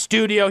in his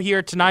studio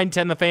here to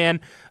 910 The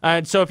Fan.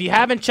 And so if you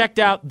haven't checked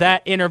out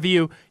that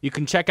interview, you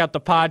can check out the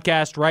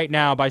podcast right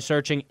now by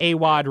searching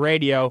AWadd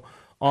Radio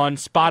on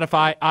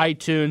Spotify,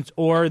 iTunes,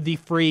 or the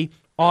free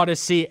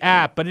Odyssey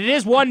app. But it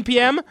is 1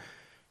 p.m.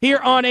 here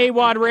on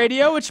AWadd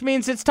Radio, which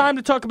means it's time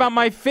to talk about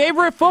my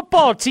favorite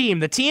football team,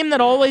 the team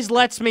that always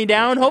lets me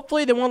down.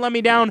 Hopefully they won't let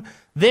me down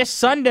this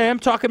Sunday. I'm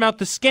talking about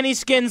the Skinny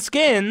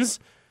Skins,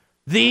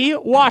 the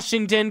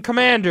Washington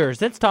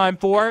Commanders. It's time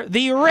for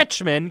the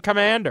Richmond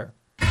Commander.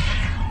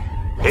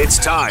 It's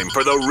time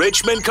for the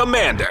Richmond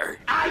Commander.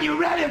 Are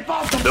you ready,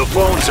 folks? The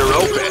phones are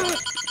open.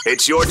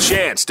 It's your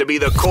chance to be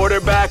the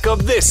quarterback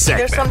of this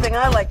segment. There's something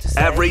I like to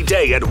say. Every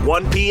day at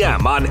 1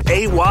 p.m. on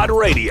AWadd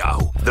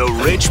Radio, the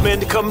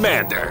Richmond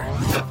Commander.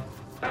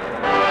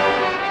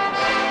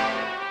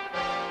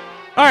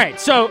 All right,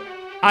 so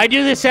I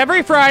do this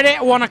every Friday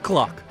at 1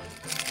 o'clock.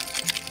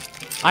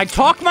 I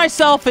talk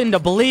myself into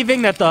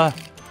believing that the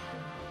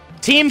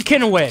team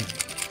can win,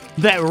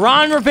 that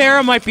Ron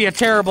Rivera might be a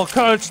terrible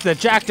coach, that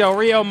Jack Del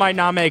Rio might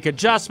not make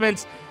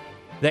adjustments,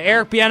 that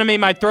Eric Bieniemy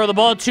might throw the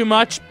ball too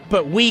much,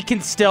 but we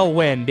can still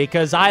win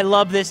because I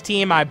love this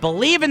team. I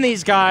believe in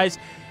these guys,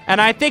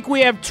 and I think we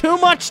have too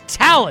much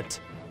talent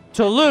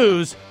to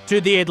lose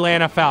to the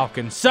Atlanta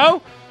Falcons.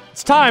 So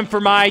it's time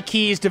for my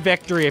keys to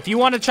victory. If you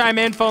want to chime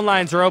in, phone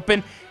lines are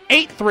open.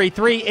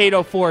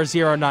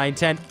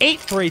 833-804-0910,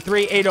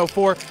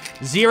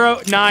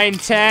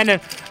 833-804-0910.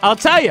 And I'll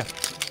tell you,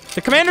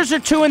 the Commanders are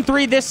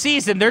 2-3 this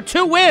season. Their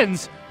 2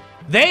 wins,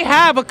 they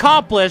have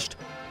accomplished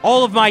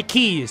all of my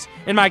keys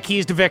and my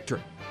keys to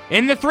victory.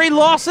 In the 3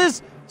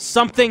 losses,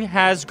 something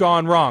has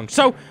gone wrong.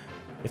 So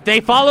if they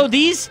follow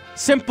these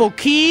simple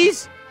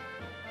keys,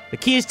 the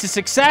keys to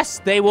success,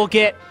 they will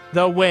get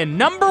the win.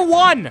 Number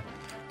 1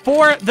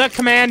 for the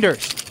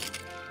Commanders.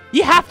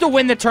 You have to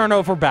win the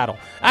turnover battle.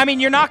 I mean,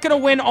 you're not going to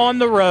win on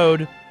the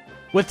road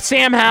with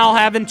Sam Howell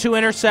having 2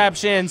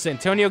 interceptions,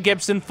 Antonio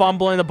Gibson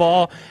fumbling the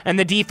ball, and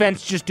the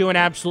defense just doing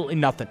absolutely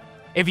nothing.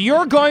 If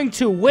you're going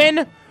to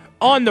win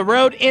on the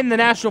road in the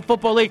National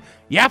Football League,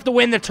 you have to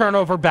win the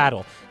turnover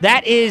battle.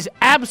 That is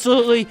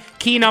absolutely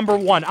key number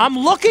 1. I'm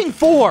looking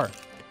for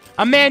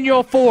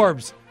Emmanuel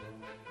Forbes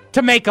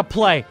to make a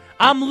play.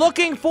 I'm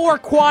looking for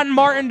Quan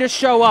Martin to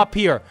show up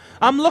here.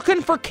 I'm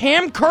looking for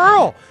Cam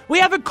Curl. We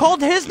haven't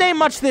called his name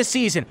much this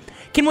season.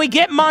 Can we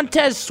get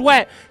Montez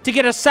Sweat to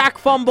get a sack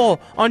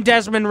fumble on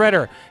Desmond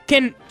Ridder?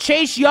 Can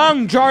Chase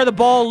Young jar the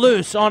ball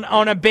loose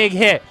on a big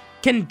hit?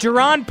 Can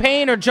Deron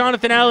Payne or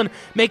Jonathan Allen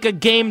make a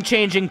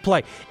game-changing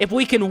play? If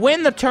we can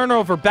win the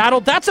turnover battle,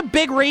 that's a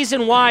big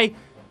reason why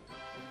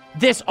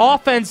this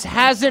offense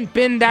hasn't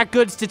been that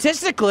good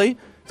statistically.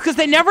 It's because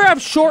they never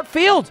have short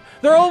field.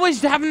 They're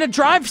always having to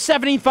drive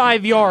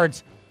 75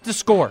 yards to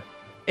score.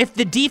 If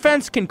the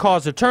defense can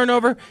cause a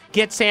turnover,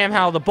 get Sam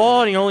Howell the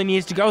ball, and he only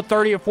needs to go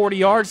 30 or 40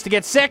 yards to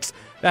get 6,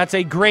 that's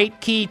a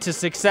great key to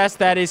success.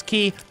 That is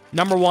key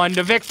number 1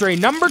 to victory.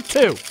 Number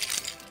 2,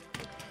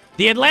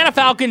 the Atlanta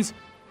Falcons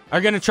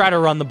are going to try to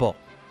run the ball.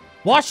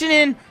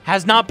 Washington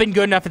has not been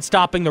good enough at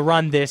stopping the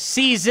run this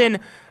season.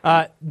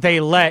 They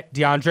let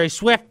DeAndre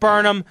Swift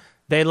burn them.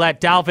 They let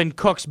Dalvin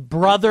Cook's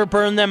brother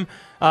burn them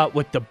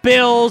with the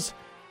Bills.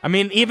 I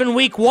mean, even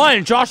week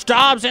 1, Josh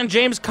Dobbs and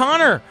James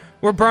Conner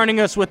were burning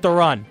us with the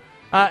run.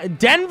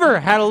 Denver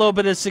had a little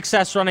bit of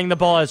success running the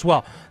ball as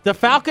well. The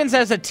Falcons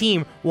as a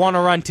team want to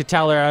run to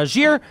Tyler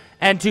Algier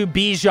and to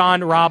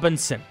Bijan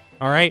Robinson.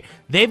 All right?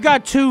 They've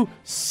got 2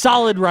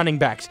 solid running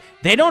backs.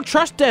 They don't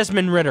trust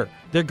Desmond Ridder.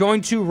 They're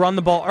going to run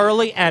the ball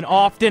early and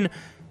often.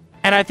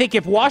 And I think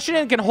if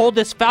Washington can hold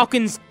this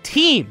Falcons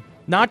team,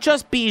 not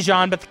just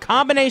Bijan, but the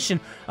combination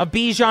of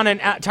Bijan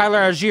and Tyler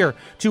Algier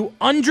to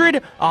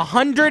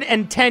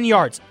 110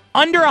 yards,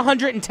 under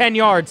 110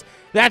 yards,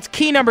 that's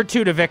key number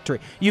 2 to victory.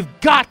 You've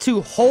got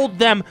to hold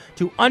them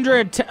to under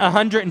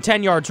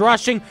 110 yards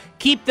rushing,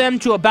 keep them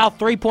to about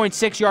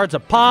 3.6 yards a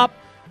pop,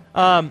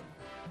 and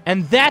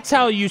that's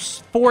how you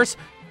force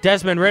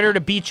Desmond Ridder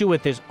to beat you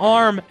with his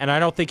arm, and I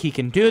don't think he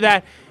can do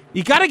that.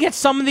 You got to get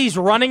some of these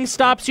running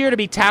stops here to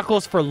be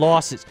tackles for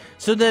losses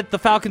so that the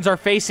Falcons are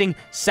facing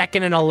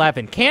 2nd and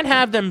 11. Can't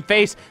have them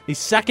face these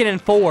 2nd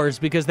and 4s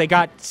because they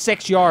got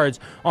 6 yards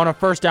on a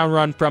first down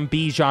run from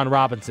Bijan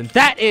Robinson.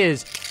 That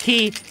is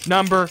key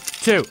number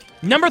 2.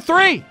 Number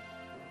 3,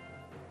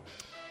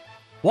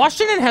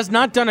 Washington has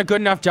not done a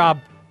good enough job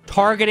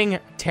targeting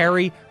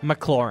Terry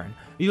McLaurin.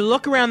 You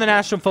look around the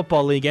National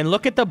Football League and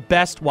look at the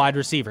best wide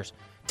receivers.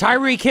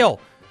 Tyreek Hill,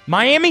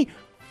 Miami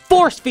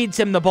force feeds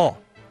him the ball.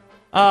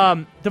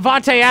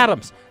 Devontae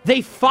Adams,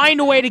 they find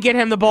a way to get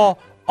him the ball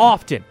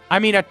often. I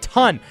mean, a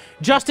ton.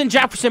 Justin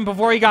Jefferson,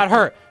 before he got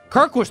hurt,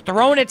 Kirk was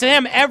throwing it to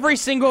him every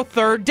single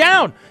third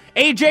down.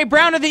 A.J.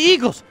 Brown of the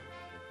Eagles,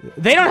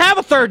 they don't have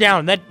a third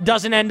down that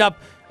doesn't end up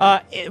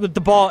with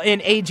the ball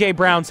in A.J.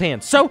 Brown's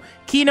hands. So,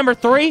 key number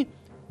 3,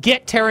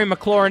 get Terry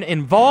McLaurin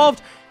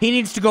involved. He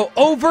needs to go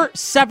over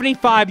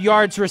 75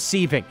 yards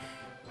receiving.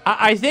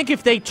 I think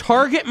if they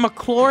target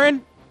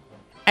McLaurin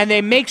and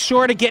they make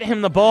sure to get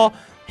him the ball,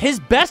 his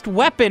best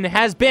weapon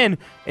has been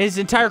his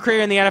entire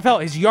career in the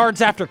NFL, his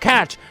yards after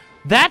catch.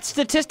 That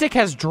statistic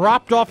has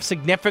dropped off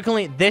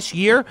significantly this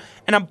year,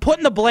 and I'm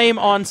putting the blame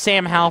on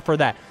Sam Howell for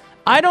that.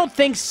 I don't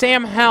think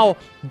Sam Howell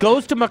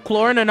goes to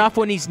McLaurin enough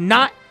when he's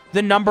not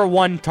the number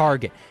 1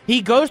 target.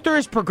 He goes through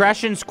his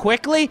progressions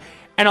quickly,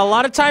 and a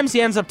lot of times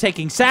he ends up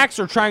taking sacks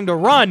or trying to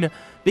run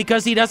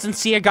because he doesn't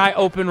see a guy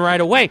open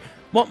right away.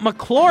 Well,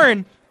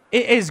 McLaurin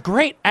is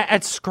great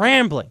at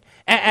scrambling.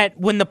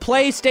 When the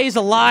play stays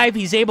alive,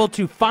 he's able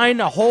to find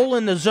a hole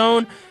in the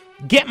zone,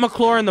 get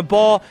McLaurin the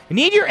ball. You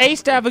need your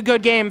ace to have a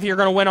good game if you're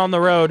going to win on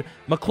the road.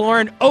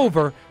 McLaurin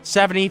over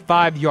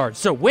 75 yards.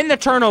 So win the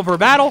turnover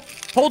battle,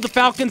 hold the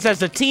Falcons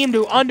as a team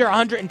to under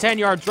 110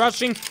 yards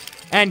rushing,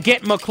 and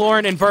get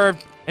McLaurin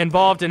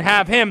involved and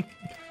have him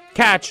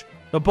catch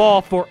the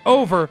ball for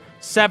over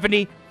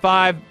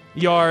 75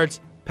 yards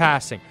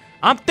passing.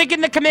 I'm thinking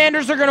the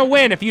Commanders are going to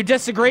win. If you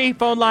disagree,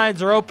 phone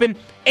lines are open.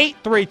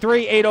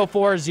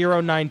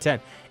 833-804-0910.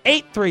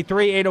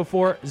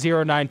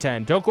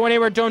 833-804-0910. Don't go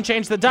anywhere. Don't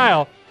change the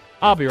dial.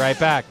 I'll be right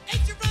back.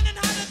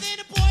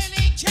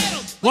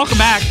 Welcome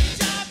back.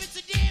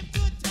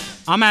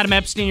 I'm Adam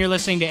Epstein. You're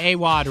listening to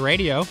AWadd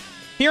Radio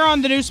here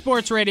on the new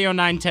Sports Radio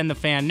 910 The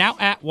Fan, now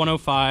at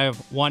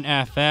 105.1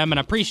 FM. And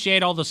I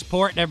appreciate all the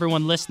support and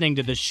everyone listening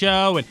to the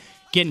show and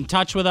get in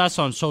touch with us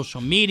on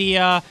social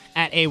media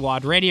at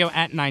AWadd Radio,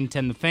 at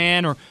 910 The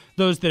Fan, or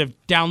those that have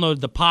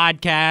downloaded the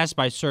podcast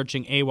by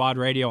searching AWadd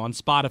Radio on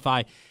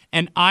Spotify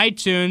and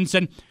iTunes.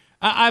 And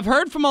I've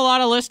heard from a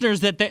lot of listeners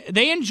that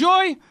they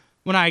enjoy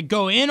when I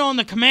go in on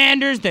the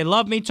Commanders. They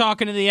love me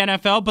talking to the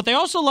NFL, but they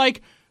also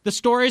like the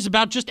stories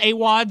about just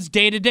AWadd's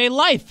day-to-day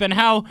life and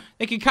how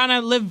they can kind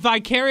of live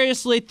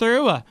vicariously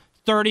through a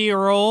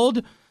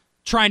 30-year-old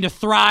trying to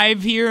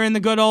thrive here in the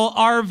good old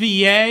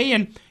RVA.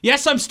 And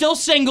yes, I'm still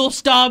single,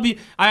 Stub.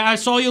 I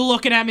saw you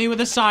looking at me with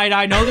a side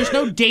eye. No, there's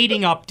no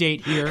dating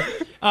update here.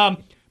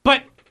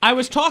 But I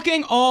was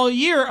talking all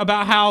year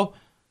about how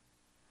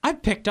I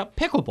picked up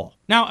pickleball.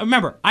 Now,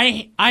 remember,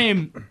 I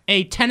am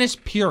a tennis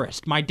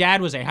purist. My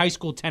dad was a high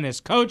school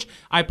tennis coach.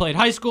 I played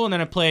high school, and then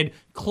I played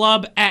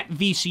club at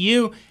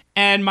VCU.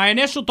 And my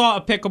initial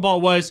thought of pickleball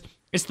was,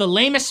 it's the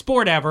lamest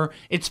sport ever.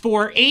 It's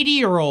for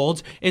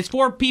 80-year-olds. It's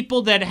for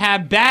people that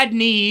have bad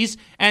knees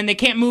and they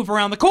can't move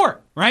around the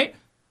court, right?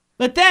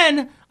 But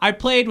then I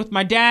played with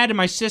my dad and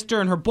my sister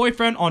and her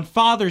boyfriend on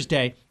Father's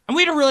Day, and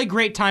we had a really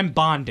great time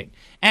bonding.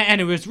 And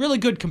it was really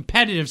good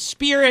competitive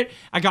spirit.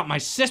 I got my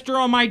sister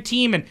on my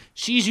team, and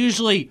she's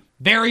usually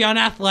very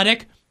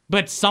unathletic,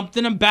 but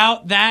something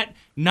about that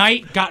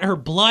night got her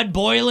blood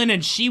boiling,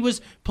 and she was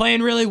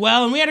playing really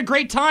well, and we had a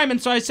great time. And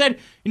so I said,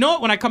 you know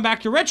what, when I come back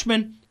to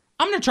Richmond,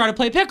 I'm going to try to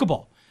play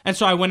pickleball. And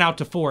so I went out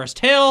to Forest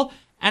Hill,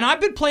 and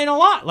I've been playing a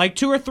lot, like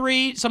 2 or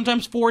 3,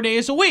 sometimes 4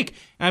 days a week.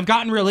 And I've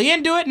gotten really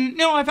into it,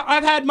 and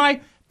I've had my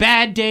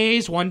bad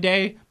days. One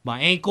day, my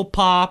ankle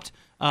popped.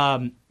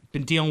 Been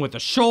dealing with a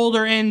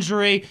shoulder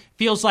injury.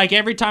 Feels like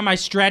every time I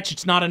stretch,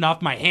 it's not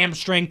enough. My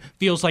hamstring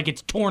feels like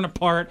it's torn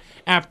apart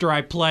after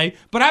I play.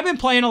 But I've been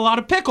playing a lot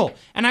of pickle.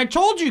 And I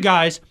told you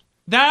guys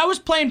that I was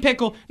playing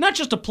pickle not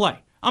just to play.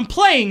 I'm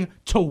playing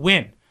to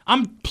win.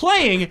 I'm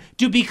playing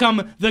to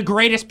become the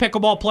greatest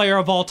pickleball player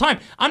of all time.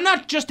 I'm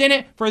not just in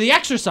it for the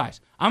exercise.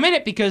 I'm in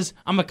it because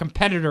I'm a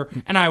competitor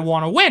and I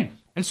want to win.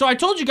 And so I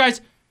told you guys,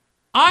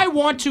 I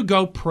want to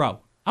go pro.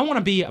 I want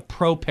to be a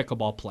pro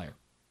pickleball player.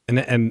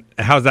 And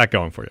how's that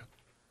going for you?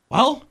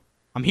 Well,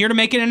 I'm here to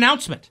make an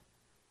announcement.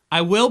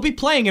 I will be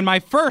playing in my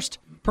first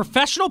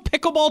professional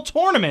pickleball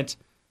tournament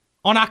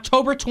on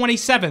October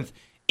 27th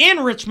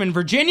in Richmond,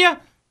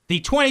 Virginia, the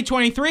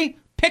 2023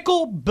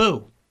 Pickle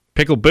Boo.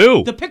 Pickle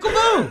Boo? The Pickle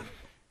Boo.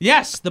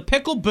 Yes, the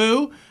Pickle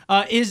Boo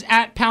is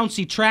at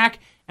Pouncey Track,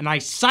 and I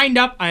signed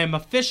up. I am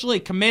officially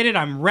committed.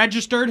 I'm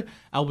registered.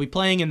 I'll be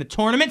playing in the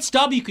tournament.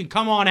 Stub, you can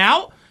come on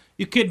out.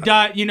 You could,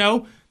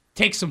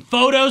 take some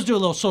photos, do a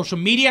little social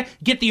media,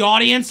 get the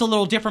audience a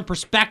little different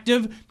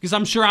perspective, because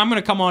I'm sure I'm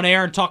going to come on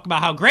air and talk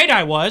about how great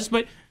I was,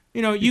 but,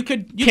 you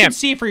can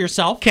see for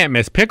yourself. Can't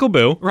miss Pickle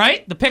Boo.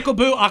 Right? The Pickle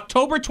Boo,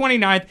 October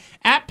 29th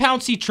at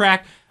Pouncey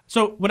Track.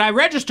 So when I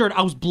registered,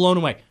 I was blown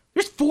away.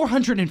 There's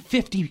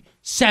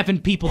 457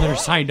 people that are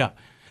signed up.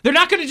 They're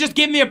not going to just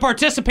give me a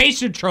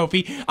participation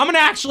trophy. I'm going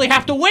to actually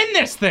have to win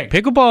this thing.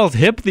 Pickleball's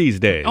hip these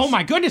days. Oh,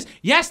 my goodness.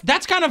 Yes,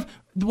 that's kind of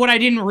what I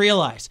didn't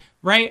realize,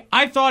 right?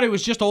 I thought it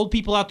was just old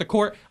people out the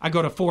court. I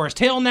go to Forest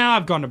Hill now.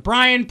 I've gone to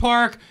Bryan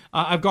Park.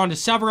 I've gone to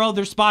several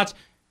other spots.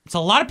 It's a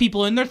lot of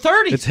people in their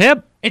 30s. It's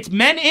hip. It's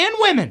men and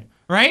women,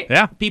 right?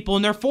 Yeah. People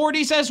in their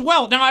 40s as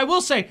well. Now, I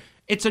will say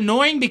it's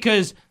annoying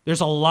because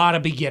there's a lot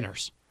of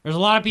beginners. There's a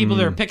lot of people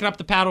that are picking up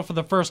the paddle for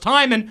the first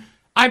time, and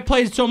I've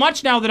played so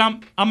much now that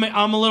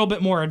I'm a little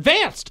bit more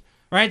advanced,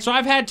 right? So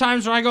I've had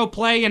times where I go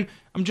play and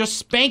I'm just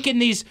spanking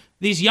these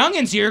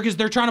youngins here because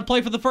they're trying to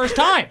play for the first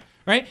time,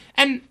 right?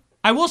 And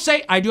I will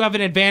say I do have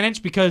an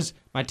advantage because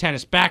my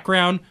tennis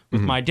background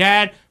with my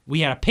dad, we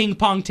had a ping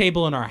pong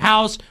table in our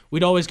house.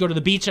 We'd always go to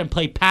the beach and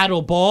play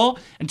paddle ball.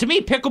 And to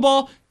me,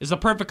 pickleball is the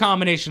perfect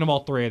combination of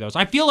all three of those.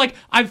 I feel like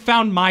I've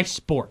found my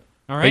sport,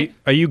 all right?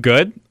 Are you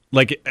good?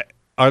 Like,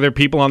 are there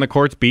people on the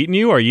courts beating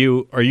you? Are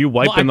you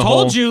wiping the whole...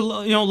 I told you,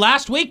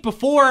 last week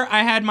before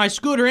I had my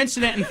scooter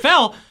incident and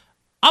fell,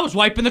 I was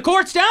wiping the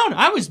courts down.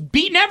 I was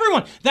beating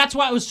everyone. That's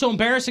why it was so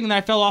embarrassing that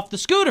I fell off the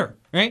scooter,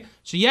 right?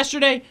 So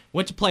yesterday,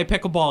 went to play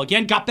pickleball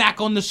again, got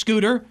back on the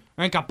scooter,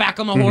 right? Got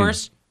back on the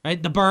horse,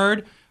 right? The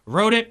bird,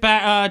 rode it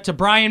back to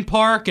Bryan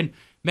Park and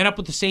met up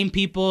with the same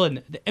people,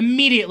 and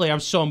immediately I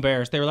was so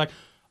embarrassed. They were like,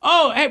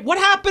 "Oh, hey, what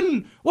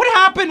happened? What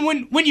happened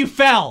when you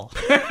fell?"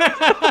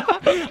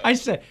 I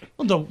said,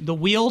 "Well, the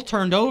wheel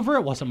turned over.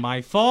 It wasn't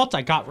my fault.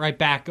 I got right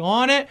back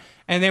on it."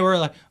 And they were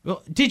like,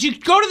 "Well, did you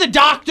go to the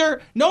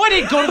doctor?" "No, I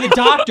didn't go to the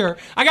doctor.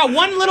 I got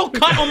one little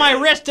cut on my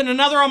wrist and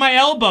another on my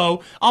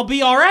elbow. I'll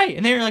be all right."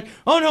 And they were like,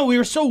 "Oh, no, we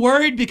were so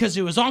worried because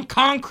it was on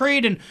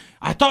concrete and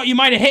I thought you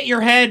might have hit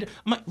your head."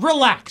 I'm like,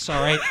 "Relax,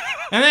 all right?"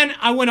 And then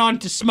I went on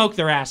to smoke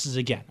their asses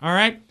again, all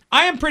right?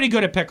 I am pretty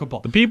good at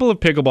pickleball. The people of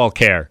pickleball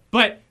care.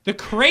 But the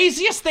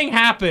craziest thing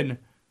happened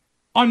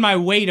on my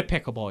way to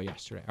pickleball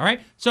yesterday, all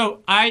right?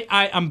 So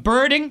I'm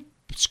birding,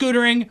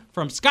 scootering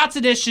from Scott's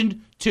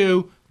Addition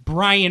to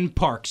Bryan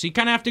Park. So you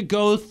kind of have to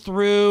go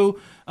through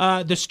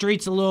the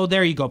streets a little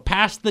there. You go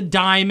past the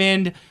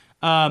Diamond.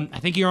 I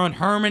think you're on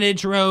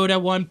Hermitage Road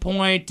at one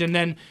point, and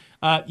then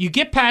you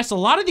get past a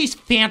lot of these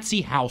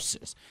fancy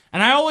houses.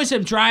 And I always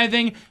am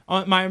riding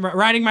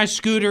my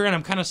scooter, and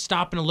I'm kind of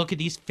stopping to look at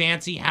these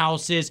fancy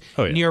houses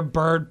near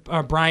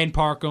Bryan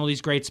Park and all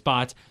these great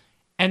spots.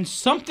 And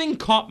something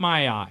caught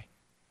my eye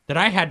that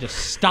I had to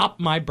stop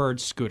my bird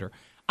scooter.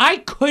 I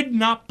could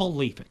not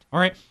believe it. All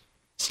right,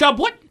 Stub,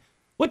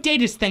 what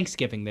date is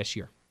Thanksgiving this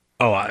year?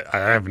 Oh, I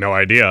have no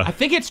idea. I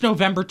think it's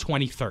November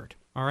 23rd.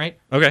 All right.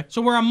 Okay. So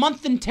we're a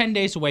month and 10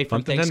 days away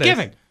from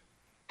Thanksgiving,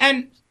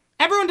 and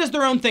everyone does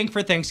their own thing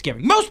for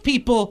Thanksgiving. Most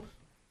people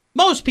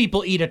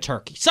eat a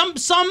turkey. Some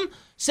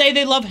say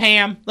they love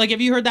ham. Like, have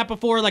you heard that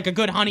before? Like a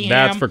good honey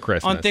ham. That's for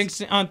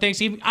Christmas. On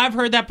Thanksgiving. I've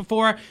heard that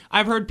before.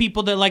 I've heard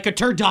people that like a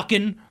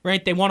turducken,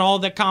 right? They want all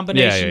that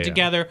combination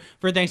together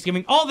for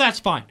Thanksgiving. All that's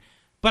fine.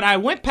 But I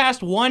went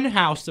past one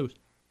house that was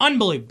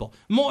unbelievable.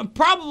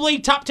 Probably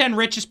top 10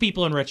 richest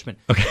people in Richmond.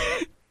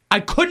 Okay. I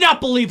could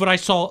not believe what I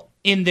saw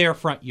in their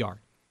front yard.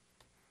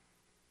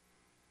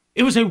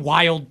 It was a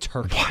wild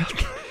turkey.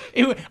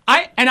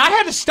 I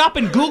had to stop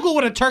and Google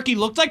what a turkey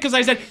looked like because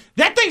I said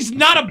that thing's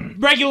not a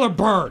regular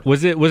bird.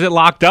 Was it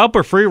locked up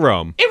or free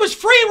roam? It was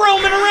free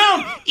roaming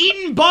around,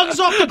 eating bugs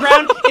off the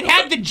ground. It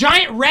had the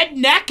giant red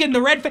neck and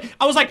the red face.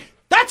 I was like,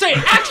 that's an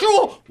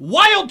actual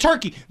wild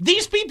turkey.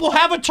 These people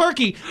have a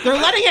turkey. They're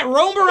letting it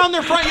roam around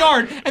their front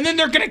yard, and then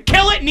they're going to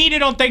kill it and eat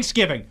it on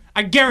Thanksgiving.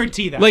 I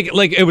guarantee that.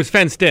 Like it was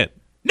fenced in.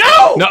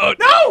 No!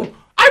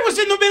 I was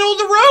in the middle of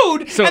the road,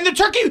 and the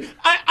turkey,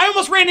 I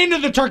almost ran into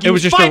the turkey. It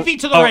was just 5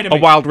 feet to the right of me.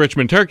 A wild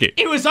Richmond turkey.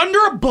 It was under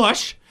a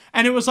bush,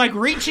 and it was like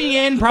reaching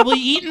in, probably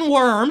eating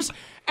worms,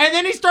 and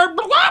then he started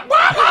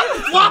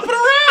flopping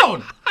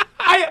around.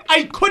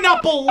 I could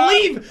not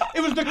believe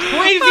it was the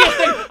craziest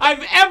thing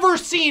I've ever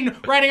seen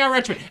riding on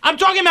Richmond. I'm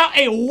talking about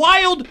a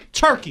wild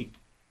turkey.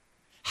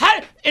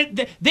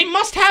 They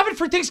must have it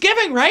for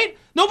Thanksgiving, right?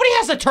 Nobody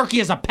has a turkey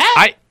as a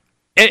pet.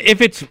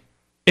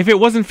 If it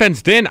wasn't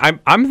fenced in,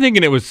 I'm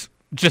thinking it was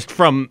just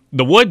from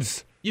the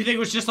woods. You think it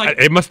was just like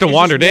it must have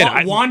wandered in?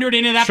 Wandered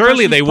into that.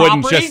 Surely they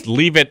wouldn't property? Just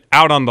leave it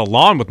out on the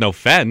lawn with no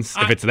fence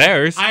if it's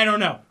theirs. I don't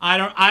know. I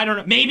don't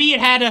know.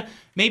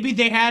 Maybe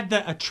they had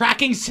a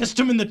tracking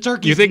system in the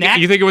turkey's neck.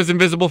 You think it was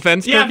invisible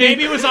fence? Yeah, turkey?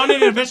 maybe it was on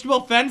an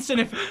invisible fence,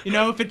 and if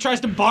it tries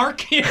to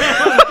bark,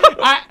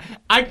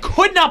 I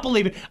could not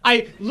believe it.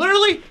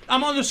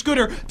 I'm on the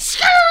scooter,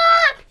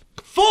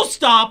 full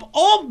stop,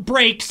 all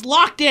brakes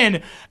locked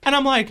in, and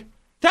I'm like,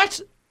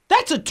 that's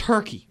a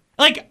turkey.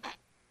 Like,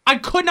 I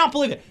could not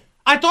believe it.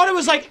 I thought it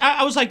was like,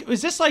 I was like,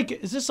 is this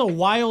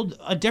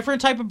a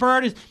different type of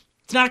bird?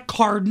 It's not a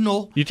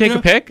cardinal. You take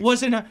a pic?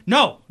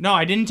 No,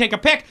 I didn't take a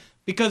pic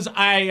because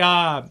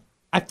I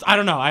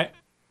don't know.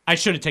 I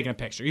should have taken a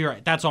picture. You're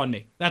right. That's on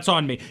me.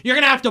 You're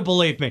going to have to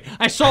believe me.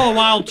 I saw a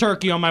wild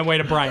turkey on my way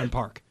to Bryant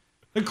Park.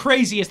 The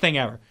craziest thing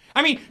ever.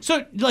 I mean,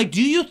 so, like,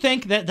 do you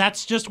think that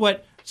that's just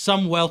what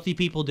some wealthy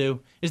people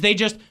do? Is they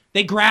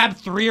grab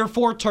 3 or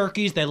 4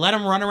 turkeys, they let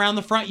them run around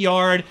the front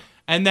yard,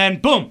 and then,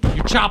 boom,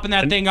 you're chopping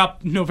that thing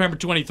up November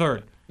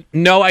 23rd.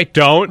 No, I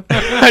don't.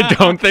 I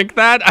don't think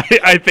that.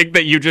 I think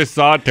that you just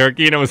saw a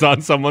turkey and it was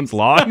on someone's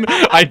lawn.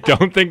 I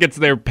don't think it's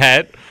their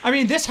pet. I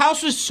mean, this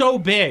house was so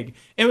big.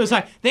 It was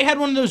like they had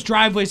one of those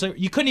driveways that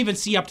you couldn't even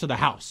see up to the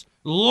house.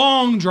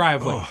 Long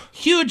driveway,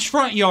 huge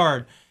front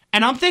yard.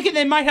 And I'm thinking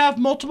they might have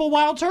multiple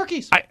wild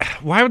turkeys.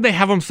 Why would they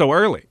have them so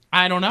early?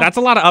 I don't know. That's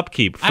a lot of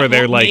upkeep for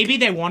maybe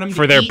they want him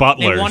for to their eat.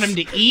 butlers. They want him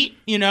to eat,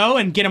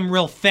 and get him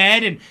real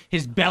fed, and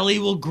his belly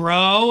will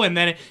grow, and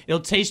then it'll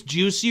taste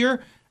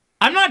juicier.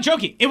 I'm not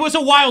joking. It was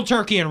a wild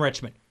turkey in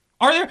Richmond.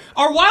 Are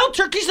wild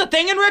turkeys a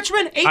thing in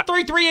Richmond?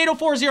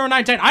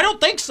 833-804-0910. I don't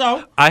think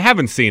so. I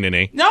haven't seen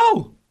any.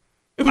 No.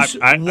 It was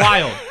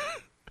wild.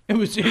 It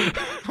was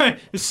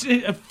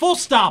a full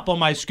stop on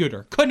my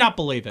scooter. Could not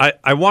believe it.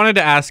 I wanted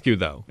to ask you,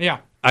 though. Yeah.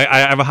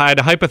 I had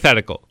a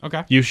hypothetical.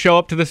 Okay. You show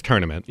up to this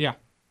tournament. Yeah.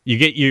 You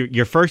get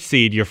your first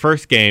seed, your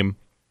first game.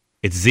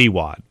 It's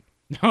AWadd.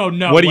 Oh,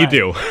 no What way. do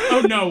you do?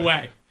 Oh, no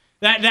way.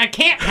 That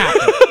can't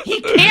happen.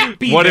 He can't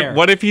be there.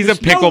 What if he's There's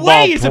a pickleball no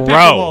way he's pro? a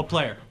pickleball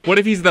player. What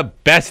if he's the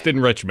best in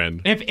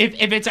Richmond? If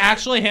it's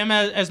actually him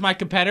as my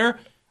competitor,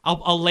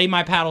 I'll lay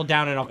my paddle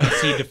down and I'll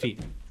concede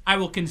defeat. I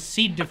will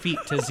concede defeat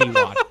to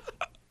AWadd.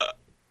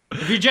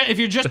 If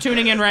you're just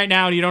tuning in right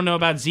now and you don't know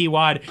about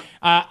AWadd,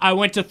 I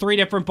went to 3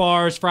 different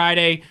bars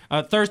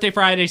Thursday,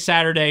 Friday,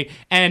 Saturday,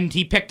 and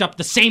he picked up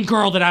the same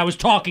girl that I was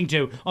talking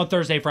to on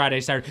Thursday,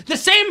 Friday, Saturday. The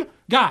same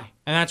guy.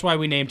 And that's why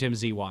we named him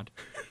AWadd.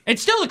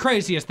 It's still the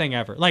craziest thing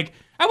ever. Like,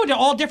 I went to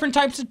all different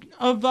types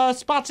of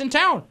spots in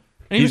town,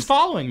 and he was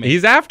following me.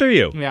 He's after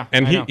you. Yeah,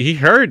 and he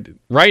heard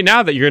right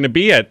now that you're going to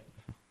be at.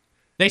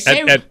 They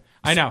say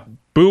I know.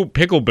 Boo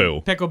Pickle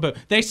Boo. Pickle Boo.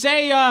 They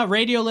say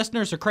radio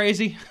listeners are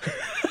crazy.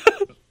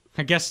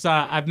 I guess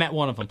I've met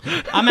one of them.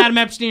 I'm Adam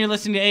Epstein. You're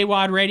listening to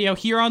AWadd Radio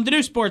here on the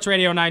new Sports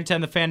Radio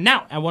 910 The Fan,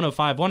 now at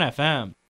 105.1 FM.